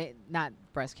 Not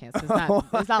breast cancer.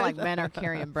 It's not like men are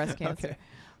carrying breast cancer. Okay.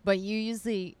 But you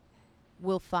usually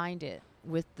will find it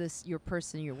with your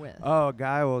person you're with. Oh, a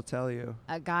guy will tell you.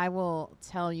 A guy will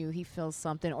tell you he feels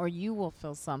something, or you will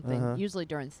feel something, usually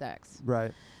during sex.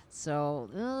 Right. So,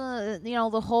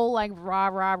 the whole like rah,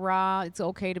 rah, rah, it's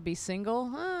okay to be single.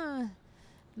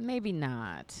 Maybe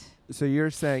not. So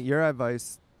you're saying your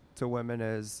advice to women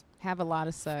is have a lot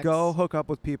of sex. Go hook up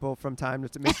with people from time to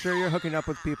time. Make sure you're hooking up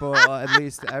with people at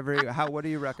least what do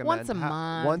you recommend? Once a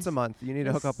month. Once a month. You need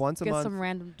to hook up once a month. Get some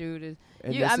random dude.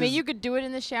 You could do it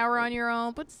in the shower on your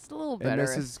own, but it's a little better. And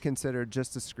this is considered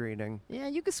just a screening. Yeah,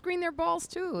 you could screen their balls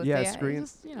too. Screen.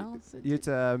 It's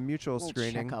a mutual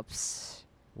screening. Checkups.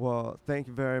 Well, thank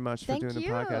you very much for Thank doing the you.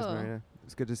 podcast, Marina.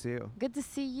 It's good to see you. Good to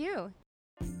see you.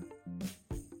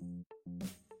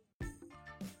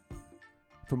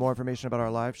 For more information about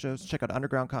our live shows, check out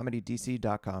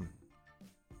undergroundcomedydc.com.